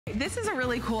This is a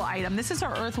really cool item. This is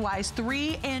our Earthwise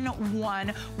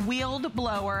 3-in-1 wheeled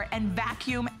blower and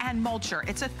vacuum and mulcher.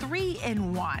 It's a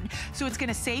 3-in-1. So it's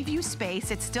gonna save you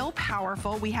space. It's still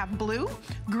powerful. We have blue,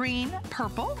 green,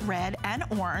 purple, red, and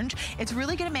orange. It's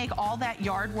really gonna make all that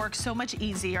yard work so much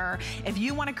easier. If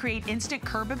you wanna create instant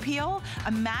curb appeal,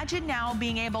 imagine now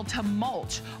being able to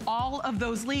mulch all of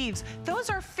those leaves. Those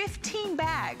are 15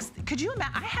 bags. Could you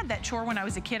imagine? I had that chore when I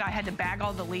was a kid. I had to bag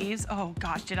all the leaves. Oh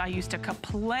gosh, did I used to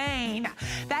complain.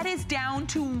 That is down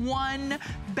to 1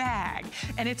 bag,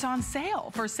 and it's on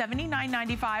sale for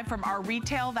 $79.95 from our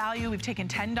retail value. We've taken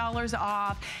 $10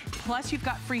 off, plus you've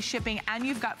got free shipping and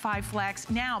you've got 5 flex.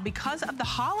 Now, because of the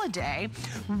holiday,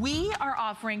 we are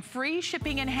offering free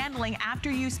shipping and handling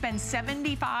after you spend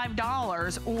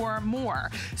 $75 or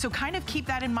more. So kind of keep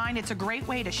that in mind. It's a great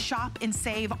way to shop and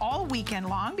save all weekend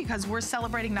long because we're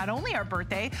celebrating not only our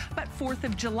birthday, but 4th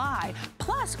of July.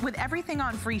 Plus, with everything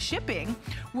on free shipping,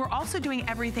 we're also doing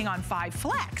everything on 5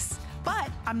 flex.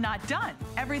 But I'm not done.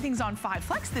 Everything's on 5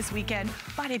 flex this weekend.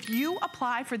 But if you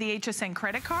apply for the HSN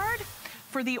credit card,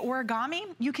 for the origami,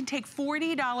 you can take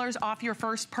 $40 off your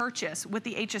first purchase with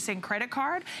the HSN credit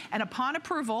card, and upon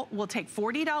approval, we'll take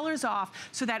 $40 off,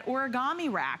 so that origami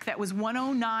rack that was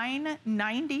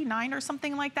 $109.99 or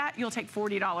something like that, you'll take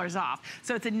 $40 off.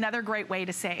 So it's another great way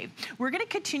to save. We're gonna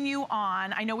continue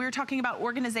on. I know we were talking about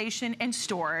organization and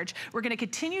storage. We're gonna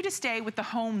continue to stay with the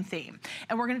home theme,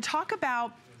 and we're gonna talk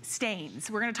about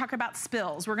stains. We're gonna talk about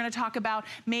spills. We're gonna talk about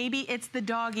maybe it's the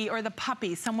doggy or the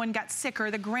puppy. Someone got sick or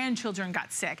the grandchildren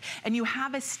got sick and you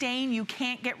have a stain you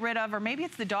can't get rid of, or maybe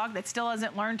it's the dog that still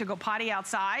hasn't learned to go potty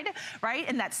outside, right?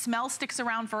 And that smell sticks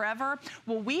around forever.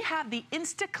 Well, we have the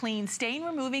InstaClean Stain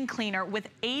Removing Cleaner with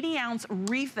 80-ounce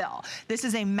refill. This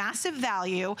is a massive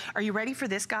value. Are you ready for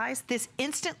this, guys? This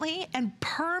instantly and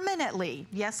permanently,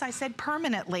 yes, I said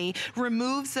permanently,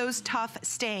 removes those tough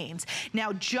stains.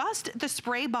 Now, just the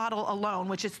spray bottle alone,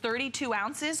 which is 32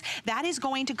 ounces, that is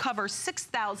going to cover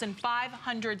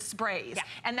 6,500 sprays. Yeah.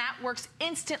 And that works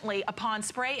instantly upon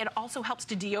spray. It also helps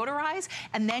to deodorize.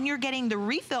 And then you're getting the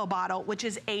refill bottle, which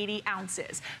is 80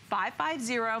 ounces.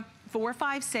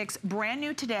 550-456, brand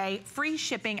new today, free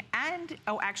shipping, and,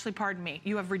 oh, actually, pardon me,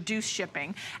 you have reduced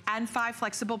shipping, and 5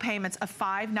 flexible payments of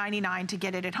 $5.99 to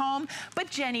get it at home. But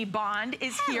Jenny Bond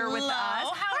is here with us. How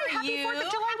are Happy you? 4th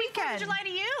of July weekend. 4th of July to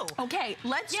you. Okay,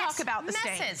 let's talk about the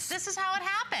stains. This is how it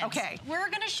happens. Okay. We're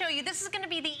gonna show you, this is gonna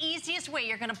be the easiest way.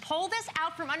 You're gonna pull this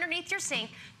out from underneath your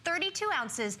sink, 32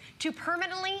 ounces, to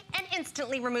permanently and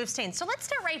instantly remove stains. So let's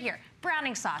start right here.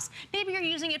 Browning sauce. Maybe you're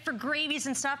using it for gravies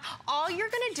and stuff. All you're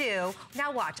gonna do,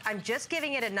 now watch, I'm just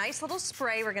giving it a nice little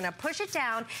spray. We're gonna push it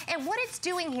down, and what it's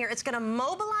doing here, it's gonna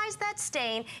mobilize that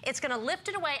stain, it's gonna lift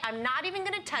it away, I'm not even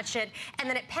gonna touch it, and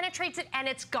then it penetrates it and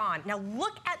it's gone. Now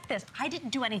look at this, I didn't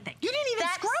do anything. You didn't even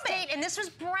scrub it. And this was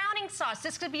browning sauce.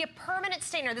 This could be a permanent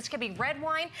stainer. This could be red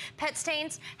wine, pet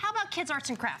stains. How about kids' arts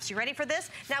and crafts? You ready for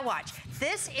this? Now watch,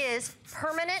 this is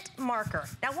permanent marker.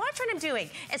 Now watch what I'm doing.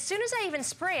 As soon as I even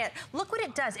spray it, look what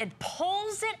it does. It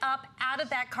pulls it up out of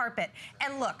that carpet.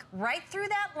 And look, right through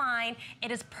that line,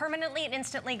 it is permanently and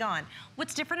instantly gone.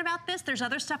 What's different about this? There's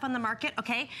other stuff on the market,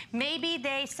 okay? Maybe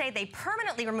they say they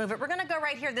permanently remove it. We're gonna go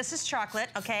right here. This is chocolate,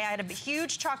 okay? I had a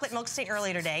huge chocolate milk stain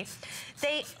earlier today.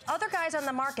 Other guys on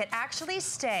the market actually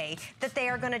say that they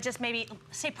are gonna just maybe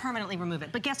say permanently remove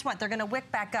it. But guess what? They're gonna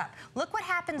wick back up. Look what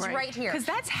happens right here. Because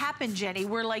that's happened, Jenny,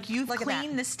 where like you've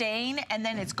cleaned the stain and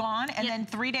then it's gone, and then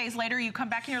 3 days later you come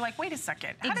back and you're like, wait a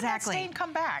second, how did that stain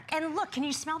come back? And look, can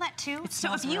you smell that too?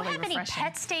 So if you have any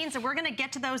pet stains, and we're gonna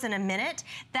get to those in a minute,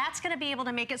 that's gonna be able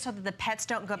to make it so that the pets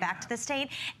don't go back to the stain.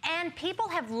 And people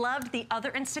have loved the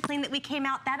other InstaClean that we came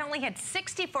out. That only had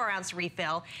 64-ounce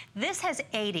refill. This has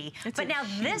 80. But now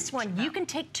this one, you can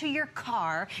take to your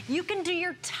car. You can do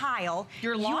your tile.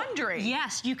 Your laundry.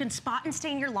 Yes, you can spot and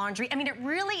stain your laundry. I mean, it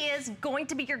really is going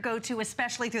to be your go-to,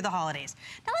 especially through the holidays.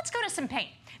 Now let's go to some paint.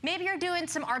 Maybe you're doing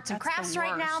some arts and crafts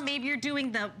right now. Maybe you're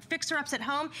doing the fixer-ups at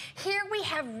home. Here we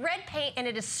have red paint, and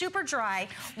it is super dry.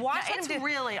 Watch what I'm doing. It's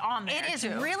really on there, It is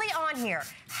really on here.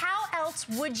 How else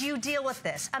would you deal with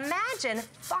this? Imagine,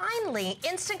 finally,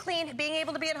 InstaClean being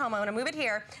able to be at home. I'm gonna move it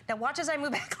here. Now watch as I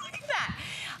move back. Look at that.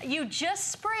 You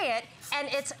just spray it, and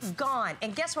it's gone.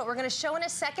 And guess what? We're gonna show in a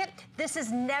second, this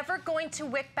is never going to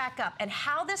wick back up. And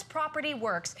how this property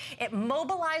works, it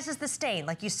mobilizes the stain,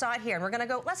 like you saw it here. And we're gonna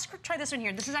go, let's try this one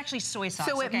here. This is actually soy sauce,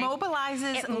 So it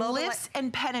mobilizes, lifts,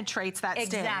 and penetrates that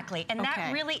stain. Exactly, and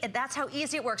that really, that's how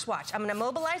easy it works. Watch, I'm gonna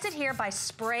mobilize it here by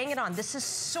spraying it on. This is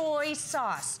soy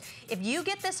sauce. If you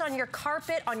get this on your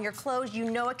carpet, on your clothes,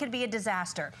 you know it could be a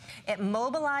disaster. It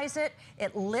mobilizes it,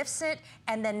 it lifts it,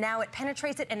 and then now it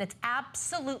penetrates it, and it's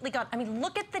absolutely gone. I mean, mean,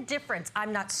 look at the difference.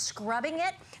 I'm not scrubbing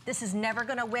it. This is never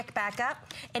gonna wick back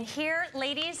up. And here,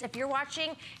 ladies, if you're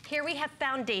watching, here we have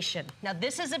foundation. Now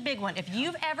this is a big one. If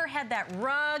you've ever had that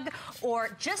rug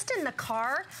or just in the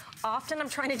car, often I'm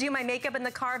trying to do my makeup in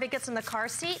the car if it gets in the car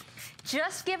seat,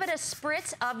 just give it a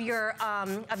spritz of your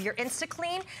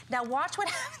InstaClean. Now watch what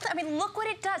happens. I mean, look what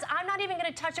it does. I'm not even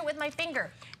gonna touch it with my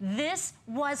finger. This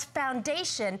was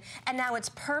foundation, and now it's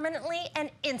permanently and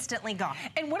instantly gone.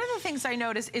 And one of the things I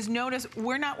notice is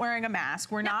we're not wearing a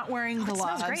mask. We're not wearing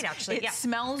gloves. It smells great, actually. It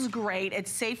smells great.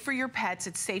 It's safe for your pets.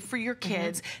 It's safe for your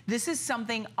kids. This is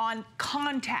something on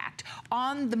contact.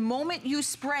 On the moment you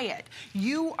spray it,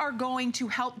 you are going to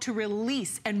help to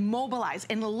release and mobilize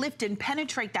and lift and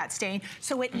penetrate that stain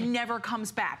so it never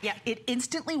comes back. It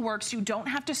instantly works. You don't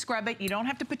have to scrub it. You don't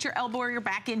have to put your elbow or your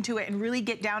back into it and really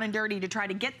get down and dirty to try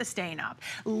to get the stain up.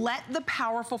 Let the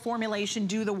powerful formulation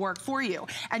do the work for you.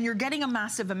 And you're getting a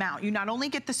massive amount. You not only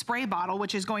get the spray bottle,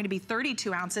 which is going to be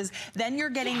 32 ounces, then you're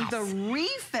getting the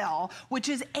refill, which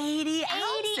is 80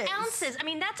 ounces. 80 ounces. I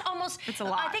mean, that's almost, it's a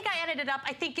lot. I think I added it up.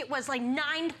 I think it was like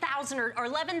 9,000 or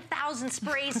 11,000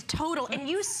 sprays total. And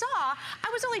you saw, I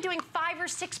was only doing 5 or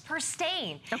 6 per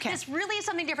stain. This really is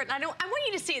something different. I want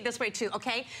you to see it this way too,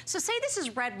 okay? So say this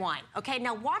is red wine, okay?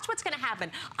 Now watch what's gonna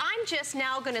happen. I'm just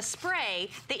now gonna spray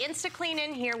the InstaClean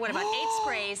in here, what about 8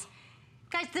 sprays?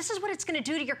 Guys, this is what it's gonna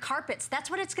do to your carpets. That's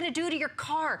what it's gonna do to your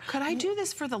car. Could I do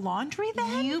this for the laundry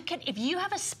then? You can, if you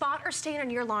have a spot or stain on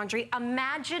your laundry,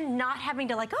 imagine not having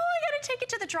to like, oh, I gotta take it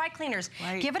to the dry cleaners.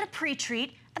 Give it a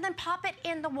pre-treat, and then pop it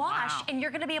in the wash, and you're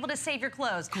gonna be able to save your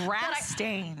clothes. Grass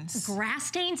stains. Grass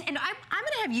stains, and I'm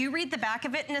gonna have you read the back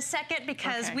of it in a second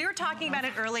because we were talking about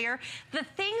it earlier. The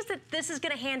things that this is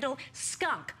gonna handle,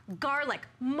 skunk, garlic,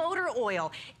 motor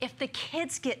oil. If the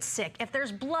kids get sick, if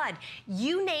there's blood,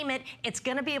 you name it, it's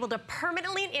gonna be able to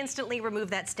permanently and instantly remove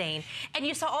that stain. And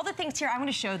you saw all the things here. I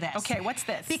wanna show this. Okay, what's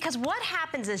this? Because what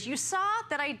happens is, you saw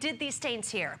that I did these stains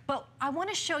here, but I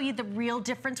wanna show you the real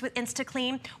difference with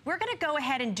InstaClean. We're gonna go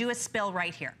ahead and do a spill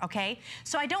right here, okay?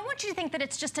 So I don't want you to think that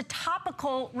it's just a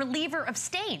topical reliever of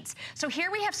stains. So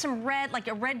here we have some red, like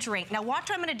a red drink. Now watch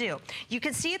what I'm gonna do. You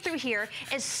can see it through here.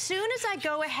 As soon as I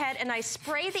go ahead and I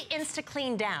spray the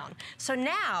InstaClean down, so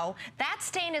now that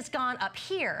stain is gone up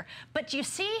here, but you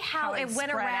see how it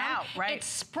went around? It's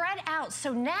spread out.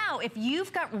 So now if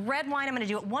you've got red wine, I'm gonna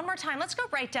do it one more time. Let's go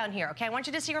right down here, okay? I want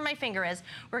you to see where my finger is.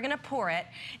 We're gonna pour it.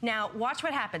 Now watch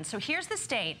what happens. So here's the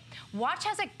stain. Watch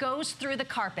as it goes through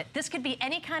the carpet. This could be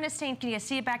any kind of stain. Can you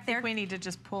see it back there? We need to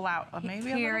just pull out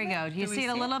maybe here we go. Do you see it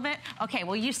a little bit? Okay,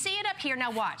 well you see it up here.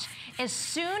 Now watch. As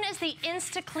soon as the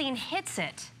InstaClean hits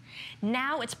it,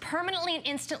 now it's permanently and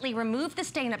instantly removed the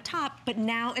stain up top, but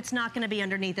now it's not gonna be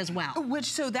underneath as well.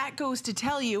 So that goes to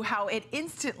tell you how it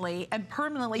instantly and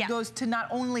permanently goes to not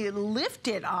only lift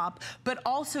it up, but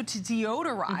also to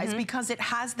deodorize because it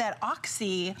has that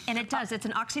oxy. And it does, it's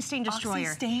an oxy stain destroyer.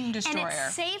 Oxy stain destroyer. And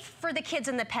it's safe for the kids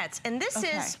and the pets. And this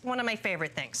is one of my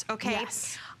favorite things, okay?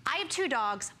 Yes. I have 2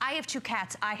 dogs, I have 2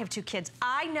 cats, I have 2 kids.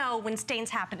 I know when stains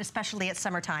happen, especially at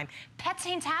summertime. Pet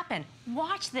stains happen.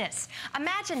 Watch this.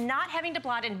 Imagine not having to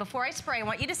blot in. Before I spray, I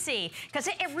want you to see, because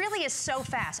it really is so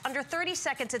fast. Under 30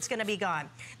 seconds, it's gonna be gone.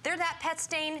 There, that pet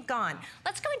stain, gone.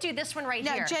 Let's go and do this one here.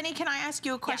 Now, Jenny, can I ask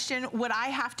you a question? Would I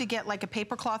have to get like a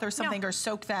paper cloth or something or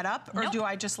soak that up? Or do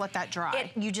I just let that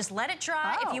dry? You just let it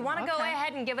dry. If you wanna go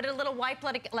ahead and give it a little wipe,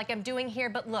 like I'm doing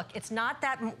here, but look, it's not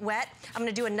that wet. I'm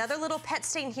gonna do another little pet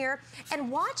stain here,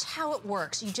 and watch how it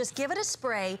works. You just give it a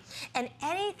spray, and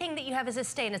anything that you have as a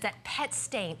stain is that pet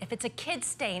stain. If it's a kid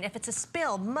stain, if it's a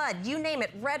spill, mud, you name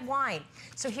it, red wine.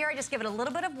 So here I just give it a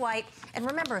little bit of white, and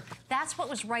remember, that's what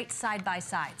was right side by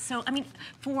side. So, I mean,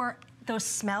 for those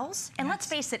smells, and let's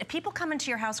face it, if people come into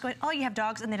your house going, oh, you have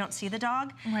dogs, and they don't see the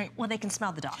dog, well, they can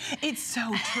smell the dog. It's so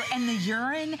true. And the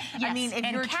urine, I mean, if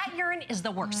and cat urine is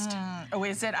the worst. Oh,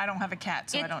 is it? I don't have a cat,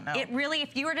 so I don't know. It really,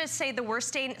 if you were to say the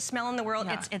worst smell in the world,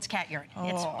 it's cat urine.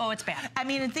 It's bad. I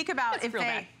mean, and think about if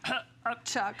they...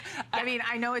 Chuck, I mean,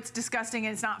 I know it's disgusting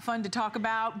and it's not fun to talk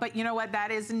about, but you know what?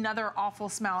 That is another awful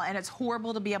smell, and it's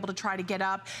horrible to be able to try to get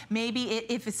up. Maybe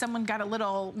if someone got a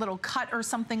little cut or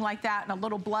something like that and a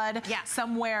little blood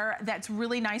somewhere, that's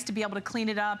really nice to be able to clean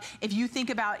it up. If you think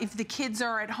about if the kids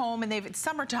are at home and it's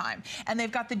summertime and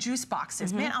they've got the juice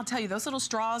boxes, man, I'll tell you, those little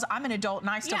straws, I'm an adult and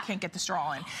I still can't get the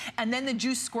straw in. And then the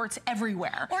juice squirts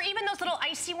everywhere. Or even those little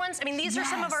icy ones. I mean, these are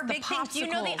some of our big things. You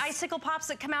know the icicle pops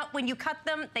that come out when you cut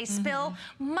them, they spill spill,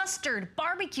 mustard,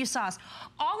 barbecue sauce,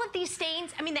 all of these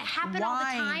stains, I mean, they happen all the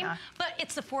time, but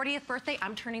it's the 40th birthday.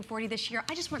 I'm turning 40 this year.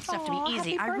 I just want stuff to be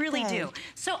easy. I really do.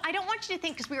 So I don't want you to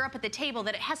think, because we were up at the table,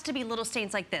 that it has to be little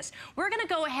stains like this. We're gonna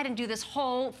go ahead and do this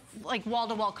whole, like,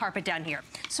 wall-to-wall carpet down here.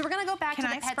 So we're gonna go back to the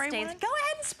pet stains. Go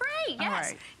ahead and spray,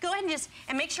 yes. Go ahead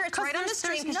and make sure it's right on the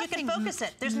stream, because you can focus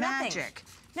it. There's magic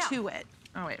to it.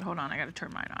 Oh wait, hold on, I gotta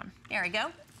turn mine on. There we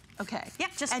go. Okay.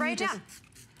 Yep, just spray it down.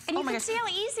 And you can see how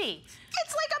easy.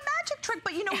 It's like a magic trick,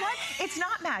 but you know what? It's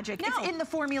not magic. No. It's in the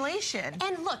formulation.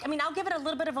 And look, I mean, I'll give it a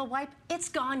little bit of a wipe. It's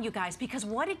gone, you guys, because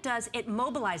what it does, it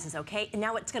mobilizes, okay? And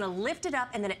now it's gonna lift it up,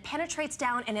 and then it penetrates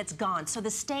down, and it's gone. So the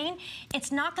stain,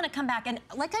 it's not gonna come back. And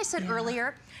like I said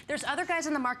earlier, there's other guys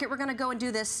in the market. We're gonna go and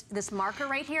do this marker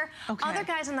right here. Other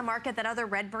guys in the market, that other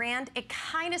red brand, it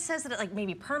kind of says that it like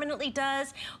maybe permanently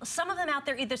does. Some of them out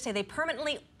there either say they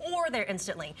permanently or they're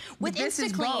instantly. With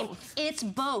InstaClean, it's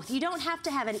both. You don't have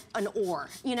to have an or,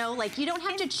 you know, like you don't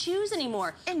have to choose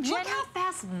anymore. And look how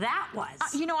fast that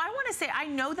was. You know, I want to say, I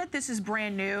know that this is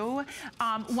brand new.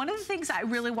 One of the things I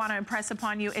really want to impress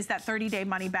upon you is that 30-day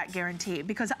money-back guarantee,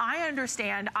 because I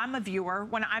understand, I'm a viewer.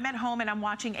 When I'm at home and I'm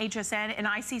watching HSN and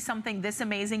I see something this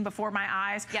amazing before my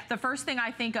eyes, the first thing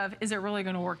I think of, is it really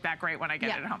going to work that great when I get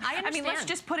it at home? I mean, let's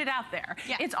just put it out there.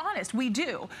 It's honest, we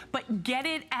do. But get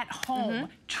it at home.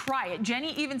 Try it.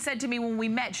 Jenny even said to me when we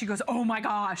met, she goes, oh my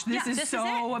gosh, this is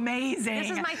so amazing.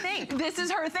 This is my thing. This is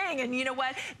her thing. And you know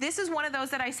what? This is one of those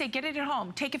that I say, get it at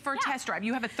home. Take it for a test drive.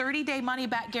 You have a 30-day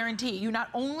money-back guarantee. You not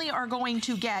only are going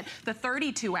to get the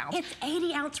 32 ounce. It's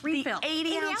 80-ounce refill. The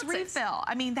 80-ounce refill.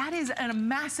 I mean, that is a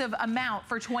massive amount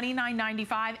for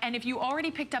 $29.95. And if you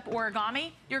already picked up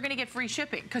origami, you're going to get free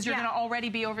shipping, because you're going to already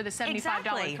be over the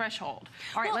 $75 threshold.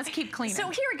 All right, let's keep cleaning. So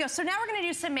here we go. So now we're going to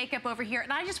do some makeup over here.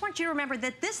 And I just want you to remember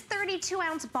that this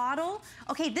 32-ounce bottle,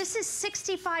 okay, this is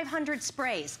 6,500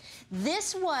 sprays.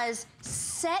 This was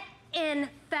set in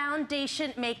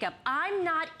foundation makeup. I'm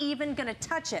not even gonna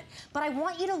touch it, but I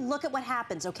want you to look at what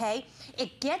happens, okay?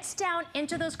 It gets down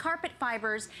into those carpet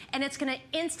fibers, and it's gonna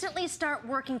instantly start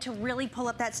working to really pull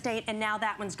up that stain, and now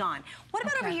that one's gone. What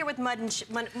about over here with mud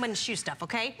and shoe stuff,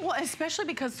 okay? Well, especially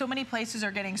because so many places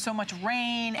are getting so much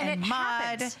rain and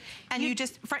mud, and you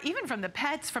just, even from the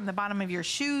pets, from the bottom of your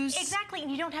shoes. Exactly,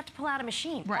 and you don't have to pull out a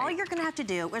machine. All you're gonna have to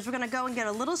do is we're gonna go and get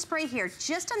a little spray here,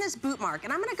 just on this boot mark,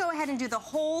 and I'm gonna go ahead and do the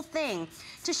whole thing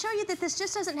to show you that this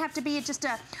just doesn't have to be just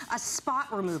a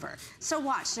spot remover. So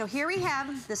watch. So here we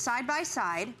have the side by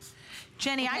side.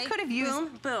 Jenny, I could have used...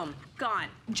 Boom, boom, gone.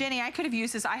 Jenny, I could have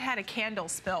used this. I had a candle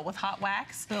spill with hot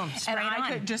wax. Boom, and I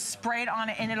could just spray it on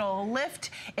it, and it'll lift,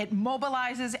 it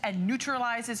mobilizes and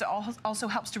neutralizes. It also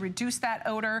helps to reduce that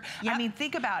odor. I mean,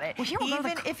 think about it. Well,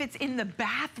 even if it's in the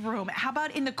bathroom, how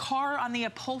about in the car, on the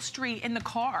upholstery in the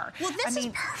car? Well, this is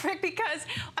perfect because,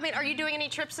 I mean, are you doing any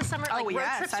trips this summer? Oh, like road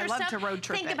trips I love to road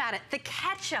trip. Think about it. The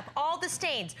ketchup, all the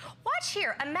stains. Watch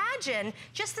here. Imagine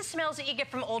just the smells that you get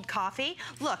from old coffee.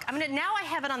 Look, I'm gonna, now I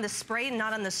have it on the spray,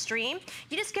 not on the stream.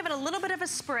 You just give it a little bit of a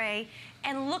spray,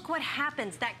 and look what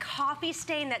happens. That coffee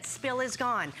stain, that spill is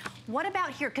gone. What about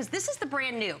here? Because this is the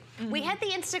brand new. We had the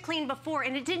InstaClean before,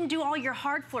 and it didn't do all your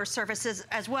hard floor surfaces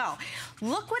as well.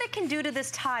 Look what it can do to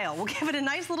this tile. We'll give it a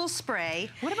nice little spray.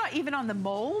 What about even on the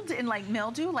mold and like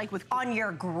mildew, like with... On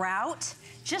your grout?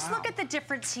 Just look at the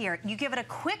difference here. You give it a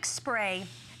quick spray,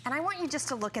 and I want you just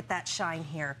to look at that shine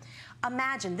here.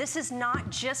 Imagine, this is not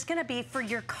just gonna be for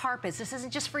your carpets. This isn't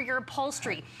just for your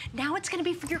upholstery. Now it's gonna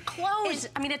be for your clothes.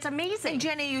 I mean, it's amazing. And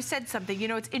Jenny, you said something, you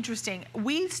know, it's interesting.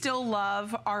 We still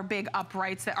love our big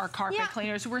uprights that are carpet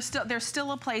cleaners. There's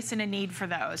still a place and a need for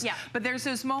those. But there's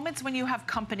those moments when you have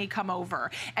company come over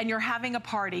and you're having a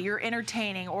party, you're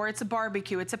entertaining, or it's a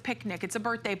barbecue, it's a picnic, it's a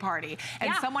birthday party,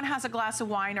 and someone has a glass of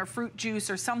wine or fruit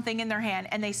juice or something in their hand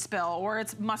and they spill, or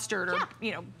it's mustard or,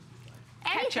 you know,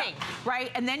 ketchup,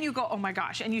 right? And then you go, oh my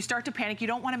gosh, and you start to panic. You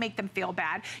don't want to make them feel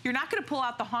bad. You're not going to pull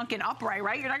out the honkin' upright,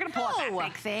 right? You're not going to pull out that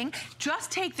big thing. Just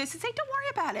take this and say, don't worry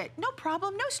about it. No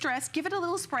problem, no stress. Give it a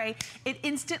little spray. It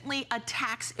instantly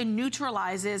attacks and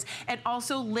neutralizes and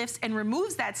also lifts and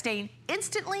removes that stain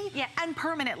instantly and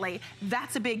permanently.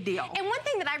 That's a big deal. And one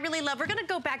thing that I really love, we're going to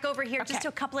go back over here just to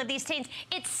a couple of these stains.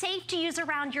 It's safe to use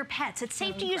around your pets. It's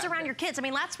safe to use around your kids. I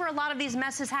mean, that's where a lot of these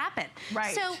messes happen.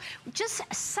 So just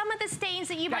some of the stains stains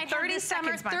that you might have this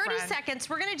summer. 30 seconds,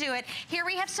 we're gonna do it. Here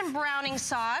we have some browning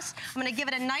sauce. I'm gonna give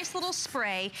it a nice little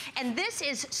spray, and this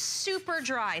is super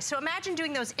dry. So imagine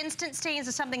doing those instant stains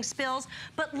if something spills,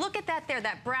 but look at that there,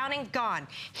 that browning gone.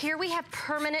 Here we have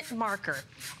permanent marker.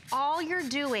 All you're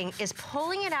doing is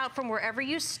pulling it out from wherever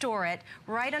you store it,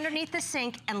 right underneath the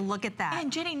sink, and look at that.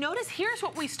 And Jenny, notice here's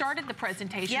what we started the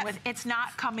presentation with. It's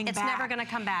not coming back. It's never gonna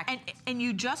come back. And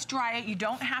you just dry it. You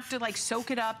don't have to like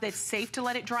soak it up. It's safe to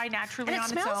let it dry naturally on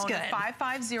its own. And it smells good.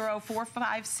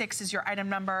 550456 is your item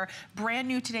number. Brand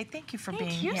new today. Thank you for being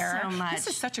here. Thank you so much. This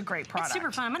is such a great product. It's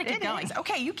super fun. I'm gonna keep going.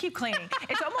 Okay, you keep cleaning.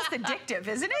 It's almost addictive,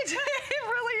 isn't it? It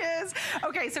really is.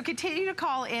 Okay, so continue to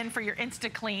call in for your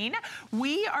Insta Clean.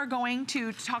 We are going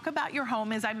to talk about your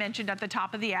home, as I mentioned at the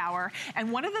top of the hour.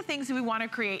 And one of the things that we want to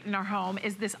create in our home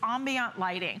is this ambient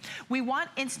lighting. We want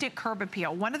instant curb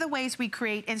appeal. One of the ways we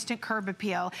create instant curb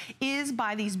appeal is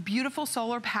by these beautiful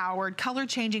solar-powered,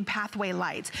 color-changing pathway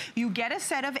lights. You get a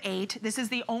set of 8. This is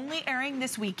the only airing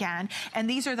this weekend, and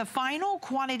these are the final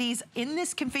quantities in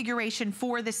this configuration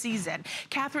for the season.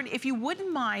 Catherine, if you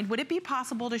wouldn't mind, would it be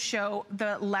possible to show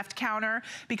the left counter?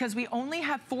 Because we only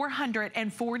have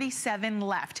 447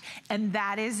 left, and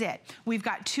that is it. We've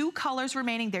got 2 colors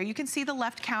remaining there. You can see the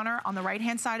left counter on the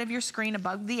right-hand side of your screen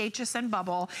above the HSN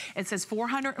bubble. It says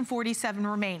 447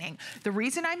 remaining. The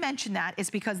reason I mention that is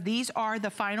because these are the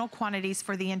final quantities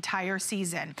for the entire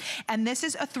season. And this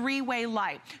is a 3-way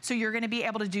light. So you're gonna be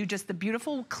able to do just the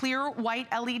beautiful clear white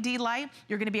LED light.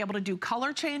 You're gonna be able to do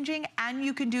color changing, and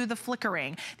you can do the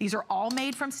flickering. These are all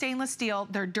made from stainless steel.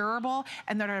 They're durable,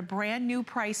 and they're at a brand new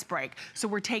price break. So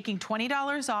we're taking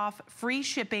 $20 off, free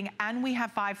shipping, and we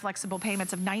have 5 flexible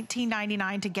payments of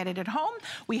 $19.99 to get it at home.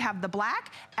 We have the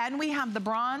black, and we have the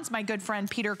bronze. My good friend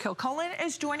Peter Kilcullen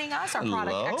is joining us, our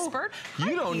product expert.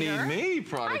 You don't need me,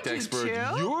 product expert.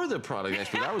 You're the product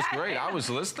expert. That was great. I was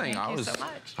listening. Thank you so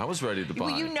much. I was ready to buy.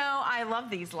 Well, you know I love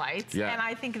these lights, and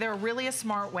I think they're really a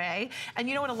smart way. And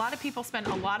you know what? A lot of people spend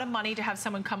a lot of money to have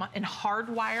someone come and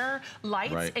hardwire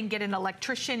lights and get an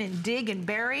electrician and dig and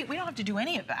bury. We don't have to do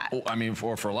any of that. Well, I mean,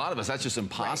 for a lot of us, that's just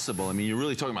impossible. I mean, you're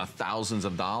really talking about thousands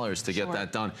of dollars to get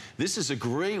that done. This is a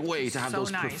great way to have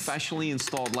those professionally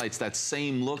installed lights, that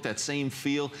same look, that same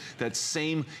feel, that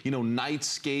same, you know,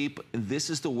 nightscape. This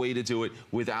is the way to do it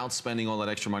without spending all that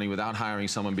extra money, without hiring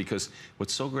someone, because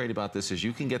what's so great about this is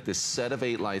you can get this set of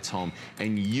 8 lights home,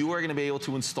 and you are going to be able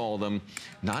to install them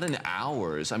not in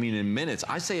hours, I mean in minutes.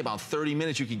 I say about 30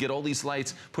 minutes you can get all these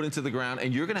lights put into the ground,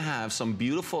 and you're going to have some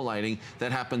beautiful lighting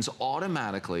that happens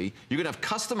automatically. You're going to have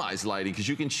customized lighting because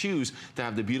you can choose to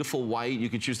have the beautiful white, you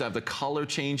can choose to have the color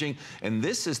changing, and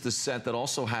this is the set that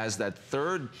also has that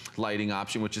 3rd lighting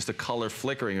option, which is the color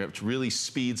flickering, which really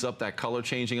speeds up that color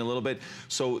changing a little bit.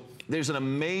 So there's an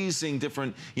amazing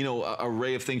different, you know,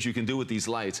 array of things you can do with these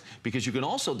lights, because you can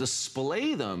also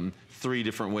display them 3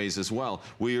 different ways as well.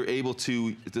 We are able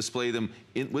to display them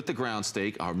with the ground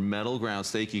stake, our metal ground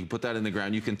stake. You can put that in the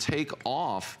ground. You can take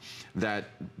off that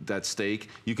stake.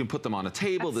 You can put them on a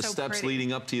table, the steps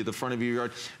leading up to the front of your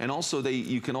yard. And also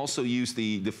you can also use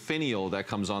the finial that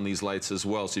comes on these lights as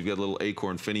well. So you've got a little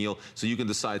acorn finial. So you can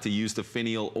decide to use the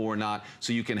finial or not.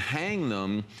 So you can hang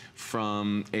them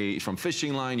from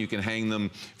fishing line. You can hang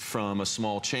them from a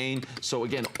small chain. So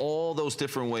again, all those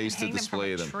different ways to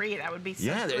display them. Tree, that would be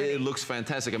so pretty. It looks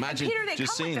fantastic. Imagine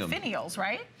just seeing them. Peter, they come with the finials,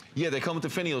 right? Yeah, they come with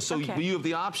the finials. So you have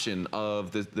the option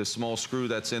of the small screw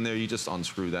that's in there. You just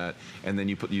unscrew that, and then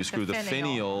you screw the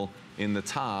finial in the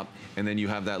top, and then you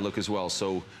have that look as well.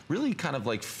 So really kind of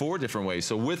like 4 different ways.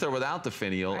 So with or without the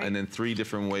finial, and then 3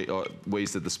 different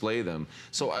ways to display them.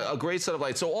 So a great set of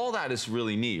lights. So all that is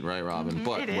really neat, right, Robin?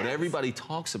 But what everybody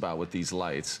talks about with these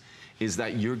lights is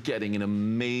that you're getting an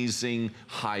amazing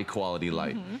high quality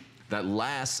light. That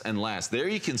lasts and lasts. There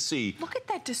you can see. Look at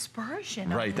that dispersion.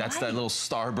 Right, that's that little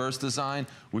starburst design,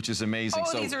 which is amazing.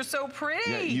 Oh, these are so pretty.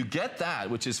 Yeah, you get that,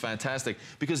 which is fantastic,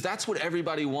 because that's what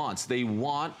everybody wants. They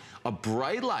want a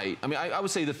bright light. I mean, I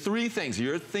would say the 3 things.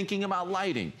 You're thinking about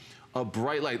lighting. A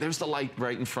bright light. There's the light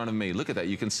right in front of me. Look at that.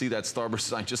 You can see that starburst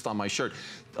sign just on my shirt.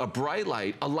 A bright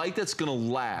light, a light that's going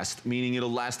to last, meaning it'll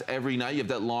last every night. You have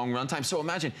that long run time. So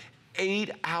imagine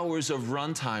 8 hours of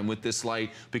runtime with this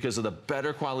light because of the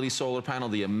better quality solar panel,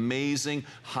 the amazing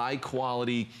high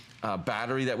quality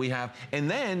battery that we have.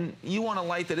 And then you want a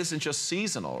light that isn't just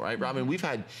seasonal, right, Robin?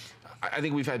 I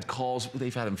think we've had calls,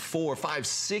 they've had them 4, 5,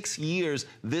 6 years.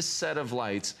 This set of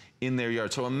lights in their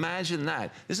yard. So imagine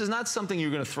that. This is not something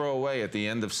you're going to throw away at the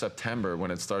end of September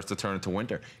when it starts to turn into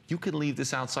winter. You can leave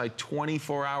this outside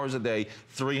 24 hours a day,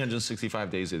 365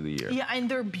 days of the year. Yeah, and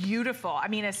they're beautiful. I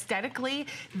mean, aesthetically,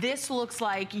 this looks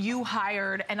like you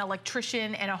hired an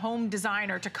electrician and a home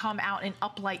designer to come out and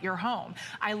uplight your home.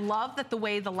 I love that the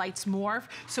way the lights morph.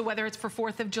 So whether it's for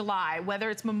 4th of July, whether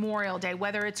it's Memorial Day,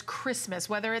 whether it's Christmas,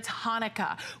 whether it's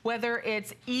Hanukkah, whether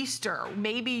it's Easter,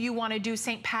 maybe you want to do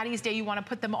St. Patty's Day, you want to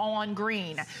put them all on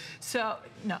green. So,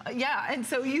 no, yeah, and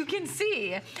so you can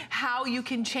see how you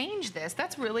can change this.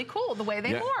 That's really cool, the way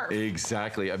they morph.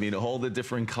 Exactly. I mean, all the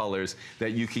different colors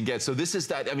that you can get. So this is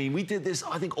that, I mean, we did this,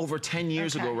 I think, over 10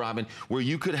 years ago, Robin, where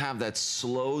you could have that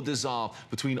slow dissolve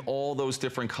between all those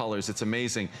different colors. It's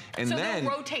amazing. And so then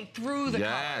they'll rotate through the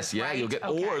colors, yeah, right? you'll get,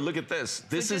 or look at this.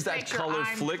 This is that color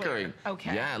flickering.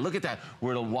 Okay. Yeah, look at that,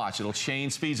 where it'll watch. It'll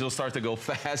change speeds. It'll start to go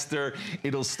faster.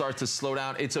 It'll start to slow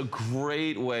down. It's a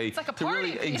great way it's like a to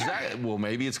party. really, well,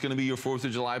 maybe it's going to be your 4th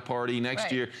of July party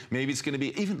next year. Maybe it's going to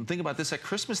be, even think about this at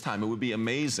Christmas time. It would be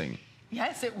amazing.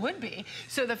 Yes, it would be.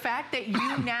 So the fact that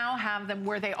you now have them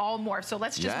where they all morph, so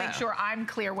let's just make sure I'm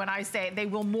clear when I say they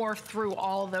will morph through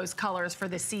all those colors for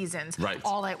the seasons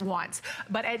all at once.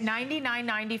 But at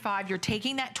 $99.95, you're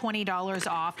taking that $20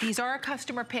 off. These are a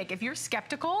customer pick. If you're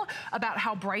skeptical about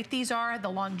how bright these are, the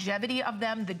longevity of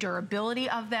them, the durability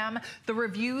of them, the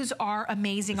reviews are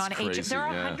amazing on HSN. There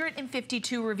are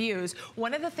 152 reviews.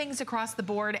 One of the things across the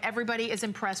board, everybody is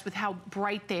impressed with how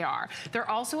bright they are. They're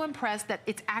also impressed that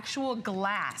it's actual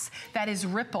glass that is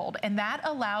rippled, and that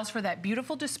allows for that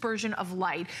beautiful dispersion of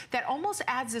light that almost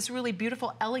adds this really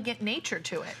beautiful, elegant nature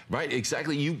to it. Right,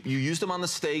 exactly. You use them on the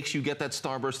stakes, you get that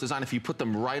starburst design. If you put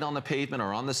them right on the pavement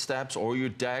or on the steps or your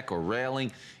deck or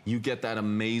railing, you get that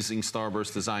amazing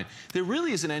starburst design. There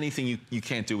really isn't anything you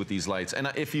can't do with these lights.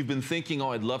 And if you've been thinking,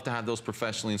 oh, I'd love to have those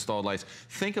professionally installed lights,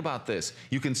 think about this.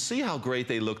 You can see how great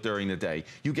they look during the day.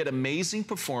 You get amazing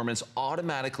performance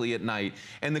automatically at night,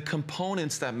 and the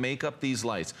components that make up these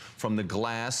lights, from the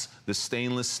glass, the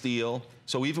stainless steel,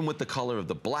 so even with the color of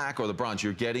the black or the bronze,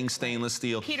 you're getting stainless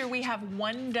steel. Peter, we have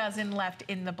 1 dozen left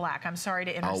in the black. I'm sorry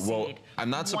to intercede. Oh, well, I'm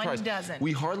not surprised. 1 dozen.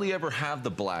 We hardly ever have the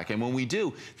black. And when we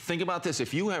do, think about this.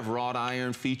 If you have wrought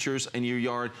iron features in your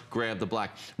yard, grab the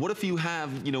black. What if you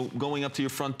have, you know, going up to your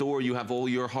front door, you have all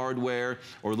your hardware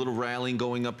or a little railing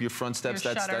going up your front steps.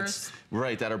 That's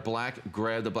right, that are black,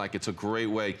 grab the black. It's a great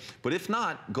way. But if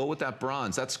not, go with that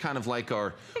bronze. That's kind of like our...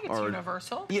 I think it's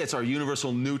universal. Yeah, it's our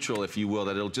universal neutral, if you will,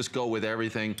 that it'll just go with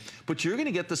everything. But you're going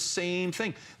to get the same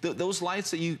thing. Those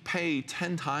lights that you pay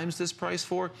 10 times this price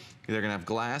for, they're going to have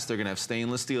glass, they're going to have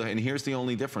stainless steel, and here's the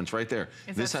only difference right there.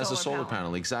 This has a solar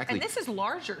panel, exactly. And this is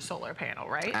larger solar panel,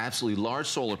 right? Absolutely, large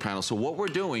solar panel. So what we're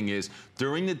doing is,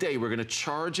 during the day, we're going to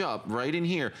charge up right in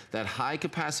here that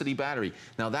high-capacity battery.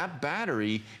 Now, that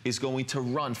battery is going to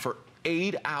run for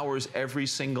 8 hours every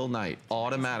single night,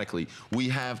 automatically. We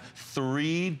have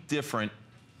 3 different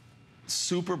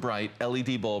super bright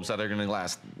LED bulbs that are going to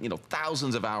last, you know,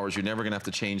 thousands of hours. You're never going to have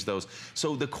to change those.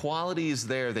 So the quality is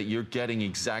there that you're getting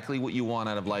exactly what you want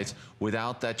out of lights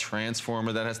without that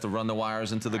transformer that has to run the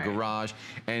wires into the garage.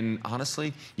 And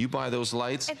honestly, you buy those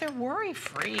lights. And they're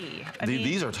worry-free.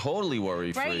 These are totally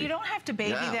worry-free. Right? You don't have to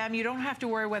baby them. You don't have to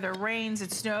worry whether it rains,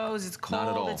 it snows, it's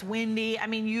cold, it's windy. I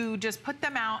mean, you just put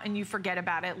them out and you forget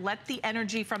about it. Let the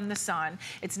energy from the sun.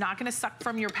 It's not going to suck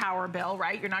from your power bill,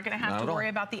 right? You're not going to have to worry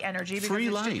about the energy.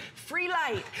 Free light. Free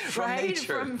light, from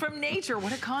nature. From nature.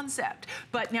 What a concept.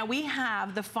 But now we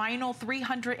have the final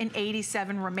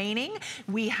 387 remaining.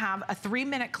 We have a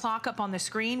 3-minute clock up on the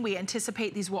screen. We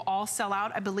anticipate these will all sell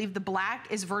out. I believe the black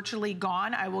is virtually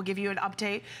gone. I will give you an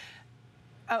update.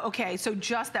 Okay, so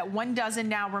just that 1 dozen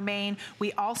now remain.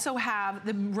 We also have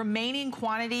the remaining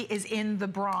quantity is in the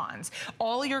bronze.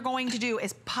 All you're going to do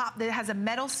is pop, it has a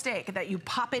metal stake that you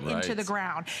pop it into the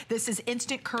ground. This is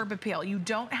instant curb appeal. You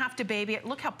don't have to baby it.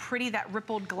 Look how pretty that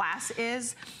rippled glass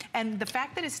is. And the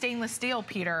fact that it's stainless steel,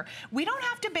 Peter, we don't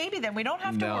have to baby them. We don't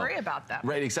have to worry about them.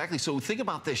 Right, exactly. So think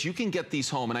about this. You can get these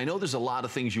home, and I know there's a lot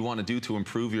of things you want to do to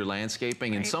improve your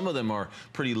landscaping, and some of them are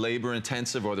pretty labor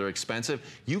intensive or they're expensive.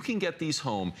 You can get these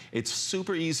home. It's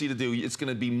super easy to do. It's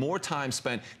going to be more time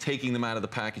spent taking them out of the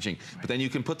packaging. But then you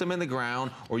can put them in the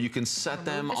ground, or you can set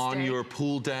them on your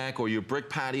pool deck or your brick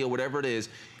patio, whatever it is.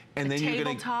 And then you're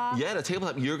gonna, the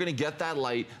tabletop, you're gonna get that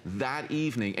light that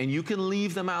evening, and you can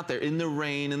leave them out there in the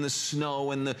rain, in the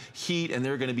snow, in the heat, and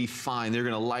they're gonna be fine. They're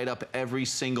gonna light up every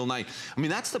single night. I mean,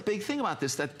 that's the big thing about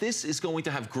this, that this is going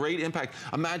to have great impact.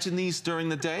 Imagine these during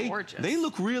the day. Gorgeous. They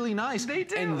look really nice. They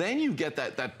do. And then you get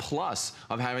that plus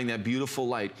of having that beautiful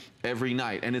light every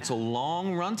night. And it's a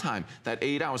long run time, that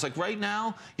 8 hours. Like right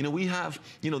now, you know, we have,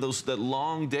 you know, that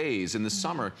long days in the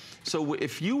summer. So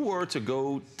if you were to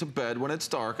go to bed when it's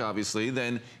dark, obviously,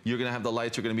 then you're gonna have the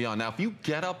lights are gonna be on. Now, if you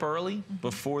get up early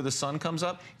before the sun comes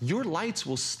up, your lights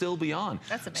will still be on.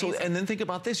 That's amazing. So, and then think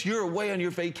about this, you're away on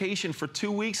your vacation for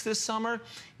 2 weeks this summer,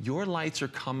 your lights are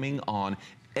coming on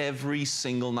every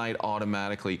single night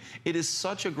automatically. It is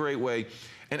such a great way.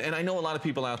 And I know a lot of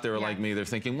people out there are like me. They're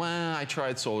thinking, well, I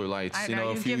tried solar lights, you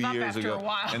know, a few years ago,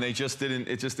 and it just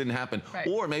didn't happen. Right.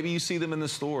 Or maybe you see them in the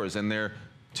stores and they're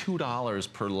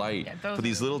 $2 per light for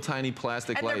these little tiny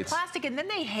plastic lights. And they're plastic, and then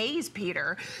they haze,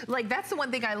 Peter. Like, that's the one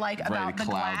thing I like about the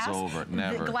glass. Over.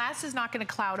 Never. The glass is not going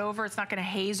to cloud over. It's not going to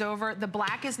haze over. The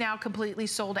black is now completely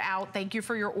sold out. Thank you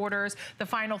for your orders. The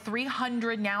final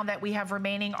 300 now that we have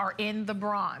remaining are in the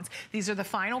bronze. These are the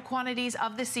final quantities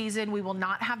of the season. We will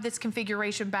not have this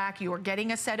configuration back. You are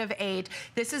getting a set of 8.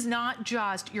 This is not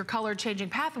just your color changing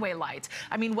pathway lights.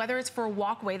 I mean, whether it's for a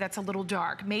walkway that's a little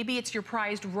dark, maybe it's your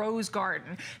prized rose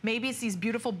garden, maybe it's these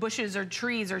beautiful bushes or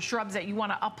trees or shrubs that you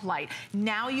want to uplight.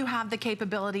 Now you have the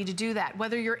capability to do that.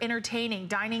 Whether you're entertaining,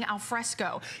 dining al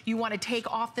fresco, you want to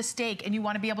take off the steak and you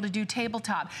want to be able to do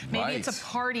tabletop. Maybe it's a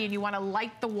party and you want to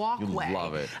light the walkway. You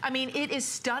love it. I mean, it is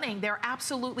stunning. They're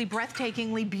absolutely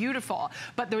breathtakingly beautiful.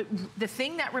 But the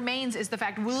thing that remains is the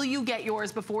fact, will you get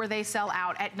yours before they sell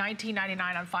out at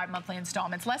 $19.99 on 5 monthly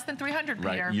installments? Less than 300, Peter.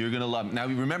 Right, you're going to love it. Now,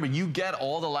 remember, you get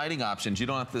all the lighting options. You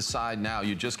don't have to decide now.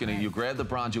 You're just going to, you grab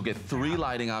the bronze, you'll get 3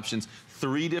 lighting options,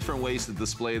 3 different ways to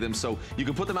display them. So you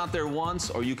can put them out there once,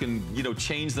 or you can, you know,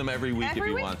 change them every week if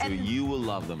you want to. You will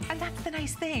love them. And that's the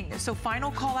nice thing. So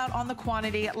final call out on the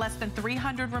quantity, less than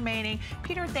 300 remaining.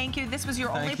 Peter, thank you. This was your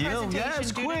only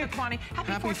presentation due to the quantity.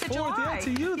 Happy 4th of July. Yeah,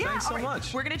 to you. Thanks so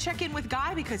much. We're going to check in with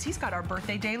Guy because he's got our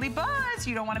birthday daily buzz.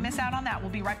 You don't want to miss out on that.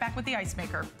 We'll be right back with the ice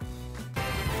maker.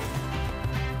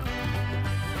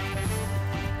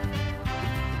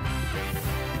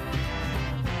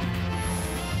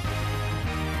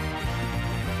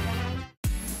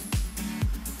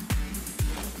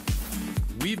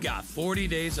 We've got 40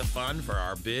 days of fun for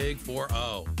our big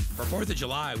 4-0. For 4th of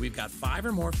July, we've got 5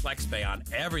 or more flex pay on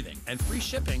everything and free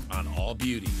shipping on all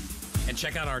beauty. And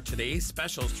check out our today's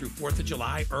specials through 4th of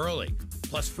July early,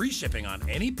 plus free shipping on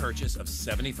any purchase of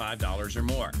 $75 or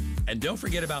more. And don't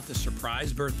forget about the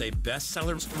surprise birthday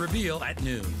bestseller reveal at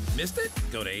noon. Missed it?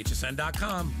 Go to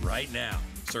hsn.com right now.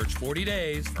 Search 40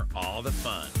 days for all the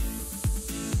fun.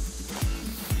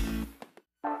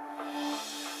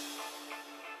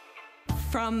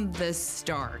 From the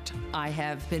start, I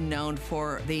have been known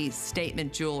for the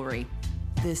statement jewelry.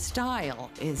 The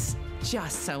style is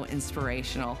just so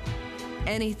inspirational.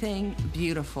 Anything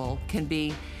beautiful can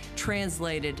be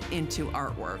translated into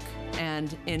artwork,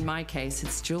 and in my case,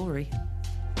 it's jewelry.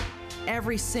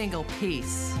 Every single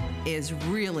piece is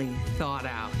really thought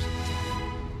out.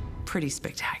 Pretty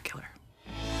spectacular.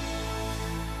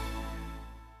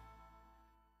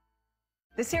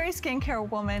 The Serious Skincare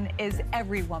Woman is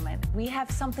every woman. We have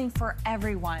something for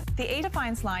everyone. The A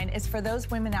Defiance line is for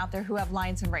those women out there who have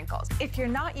lines and wrinkles. If you're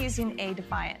not using A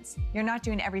Defiance, you're not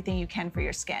doing everything you can for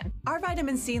your skin. Our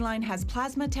vitamin C line has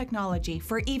plasma technology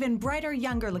for even brighter,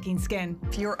 younger looking skin.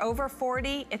 If you're over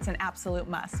 40, it's an absolute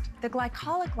must. The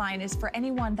glycolic line is for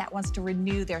anyone that wants to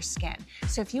renew their skin.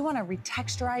 So if you want to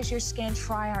retexturize your skin,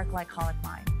 try our glycolic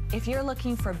line. If you're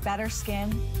looking for better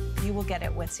skin, you will get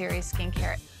it with Serious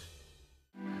Skincare.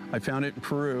 I found it in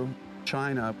Peru,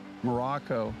 China,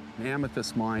 Morocco, an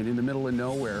amethyst mine in the middle of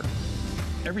nowhere.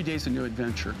 Every day's a new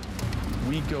adventure.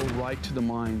 We go right to the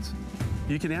mines.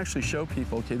 You can actually show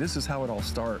people, okay, this is how it all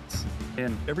starts.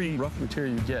 And every rough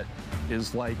material you get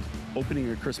is like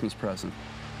opening a Christmas present.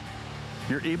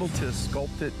 You're able to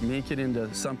sculpt it, make it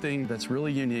into something that's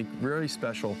really unique, very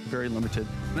special, very limited.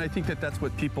 And I think that that's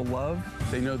what people love.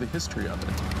 They know the history of it.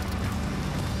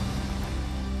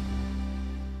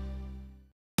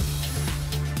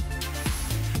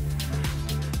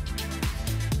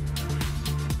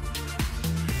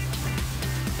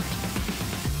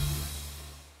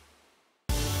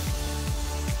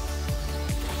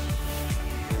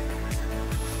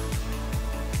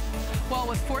 Well,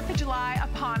 with 4th of July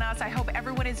upon us, I hope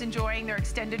everyone is enjoying their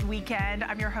extended weekend.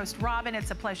 I'm your host, Robin.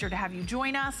 It's a pleasure to have you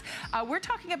join us. We're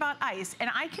talking about ice, and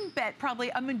I can bet probably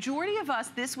a majority of us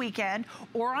this weekend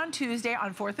or on Tuesday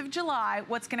on 4th of July,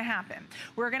 what's going to happen?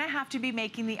 We're going to have to be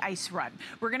making the ice run.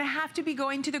 We're going to have to be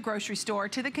going to the grocery store,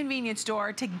 to the convenience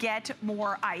store to get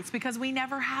more ice because we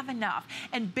never have enough.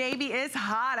 And baby, it's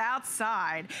hot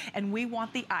outside, and we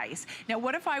want the ice. Now,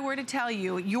 what if I were to tell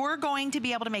you you're going to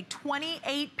be able to make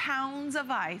 28 pounds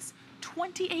of ice,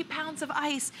 28 pounds of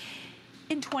ice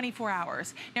in 24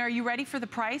 hours. Now, are you ready for the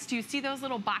price? Do you see those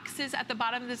little boxes at the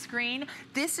bottom of the screen?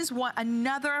 This is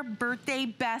another birthday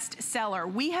best seller.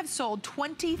 We have sold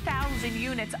 20,000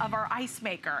 units of our ice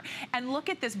maker. And look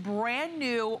at this brand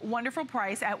new, wonderful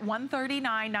price at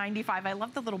 $139.95. I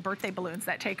love the little birthday balloons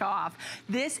that take off.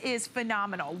 This is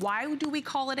phenomenal. Why do we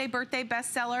call it a birthday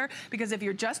bestseller? Because if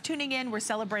you're just tuning in, we're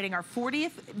celebrating our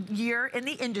 40th year in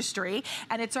the industry,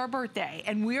 and it's our birthday.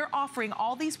 And we're offering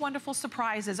all these wonderful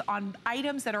surprises on items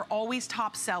that are always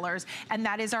top sellers, and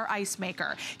that is our ice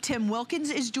maker. Tim Wilkins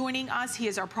is joining us. He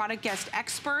is our product guest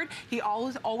expert. He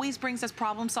always brings us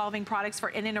problem-solving products for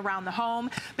in and around the home.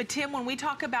 But Tim, when we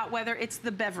talk about whether it's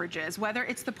the beverages, whether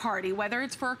it's the party, whether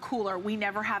it's for a cooler, we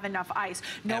never have enough ice.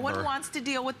 No one wants to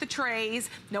deal with the trays.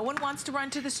 No one wants to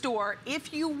run to the store.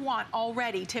 If you want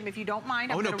already, Tim, if you don't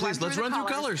mind, let's run through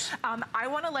colors. I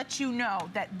want to let you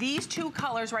know that these two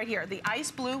colors right here, the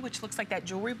ice blue, which looks like that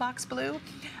jewelry box blue,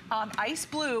 ice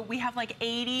blue, we have like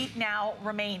 80 now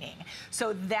remaining.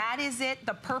 So that is it.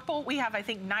 The purple, we have, I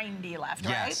think, 90 left,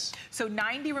 right? Yes. So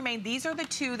 90 remain. These are the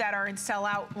two that are in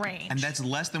sellout range. And that's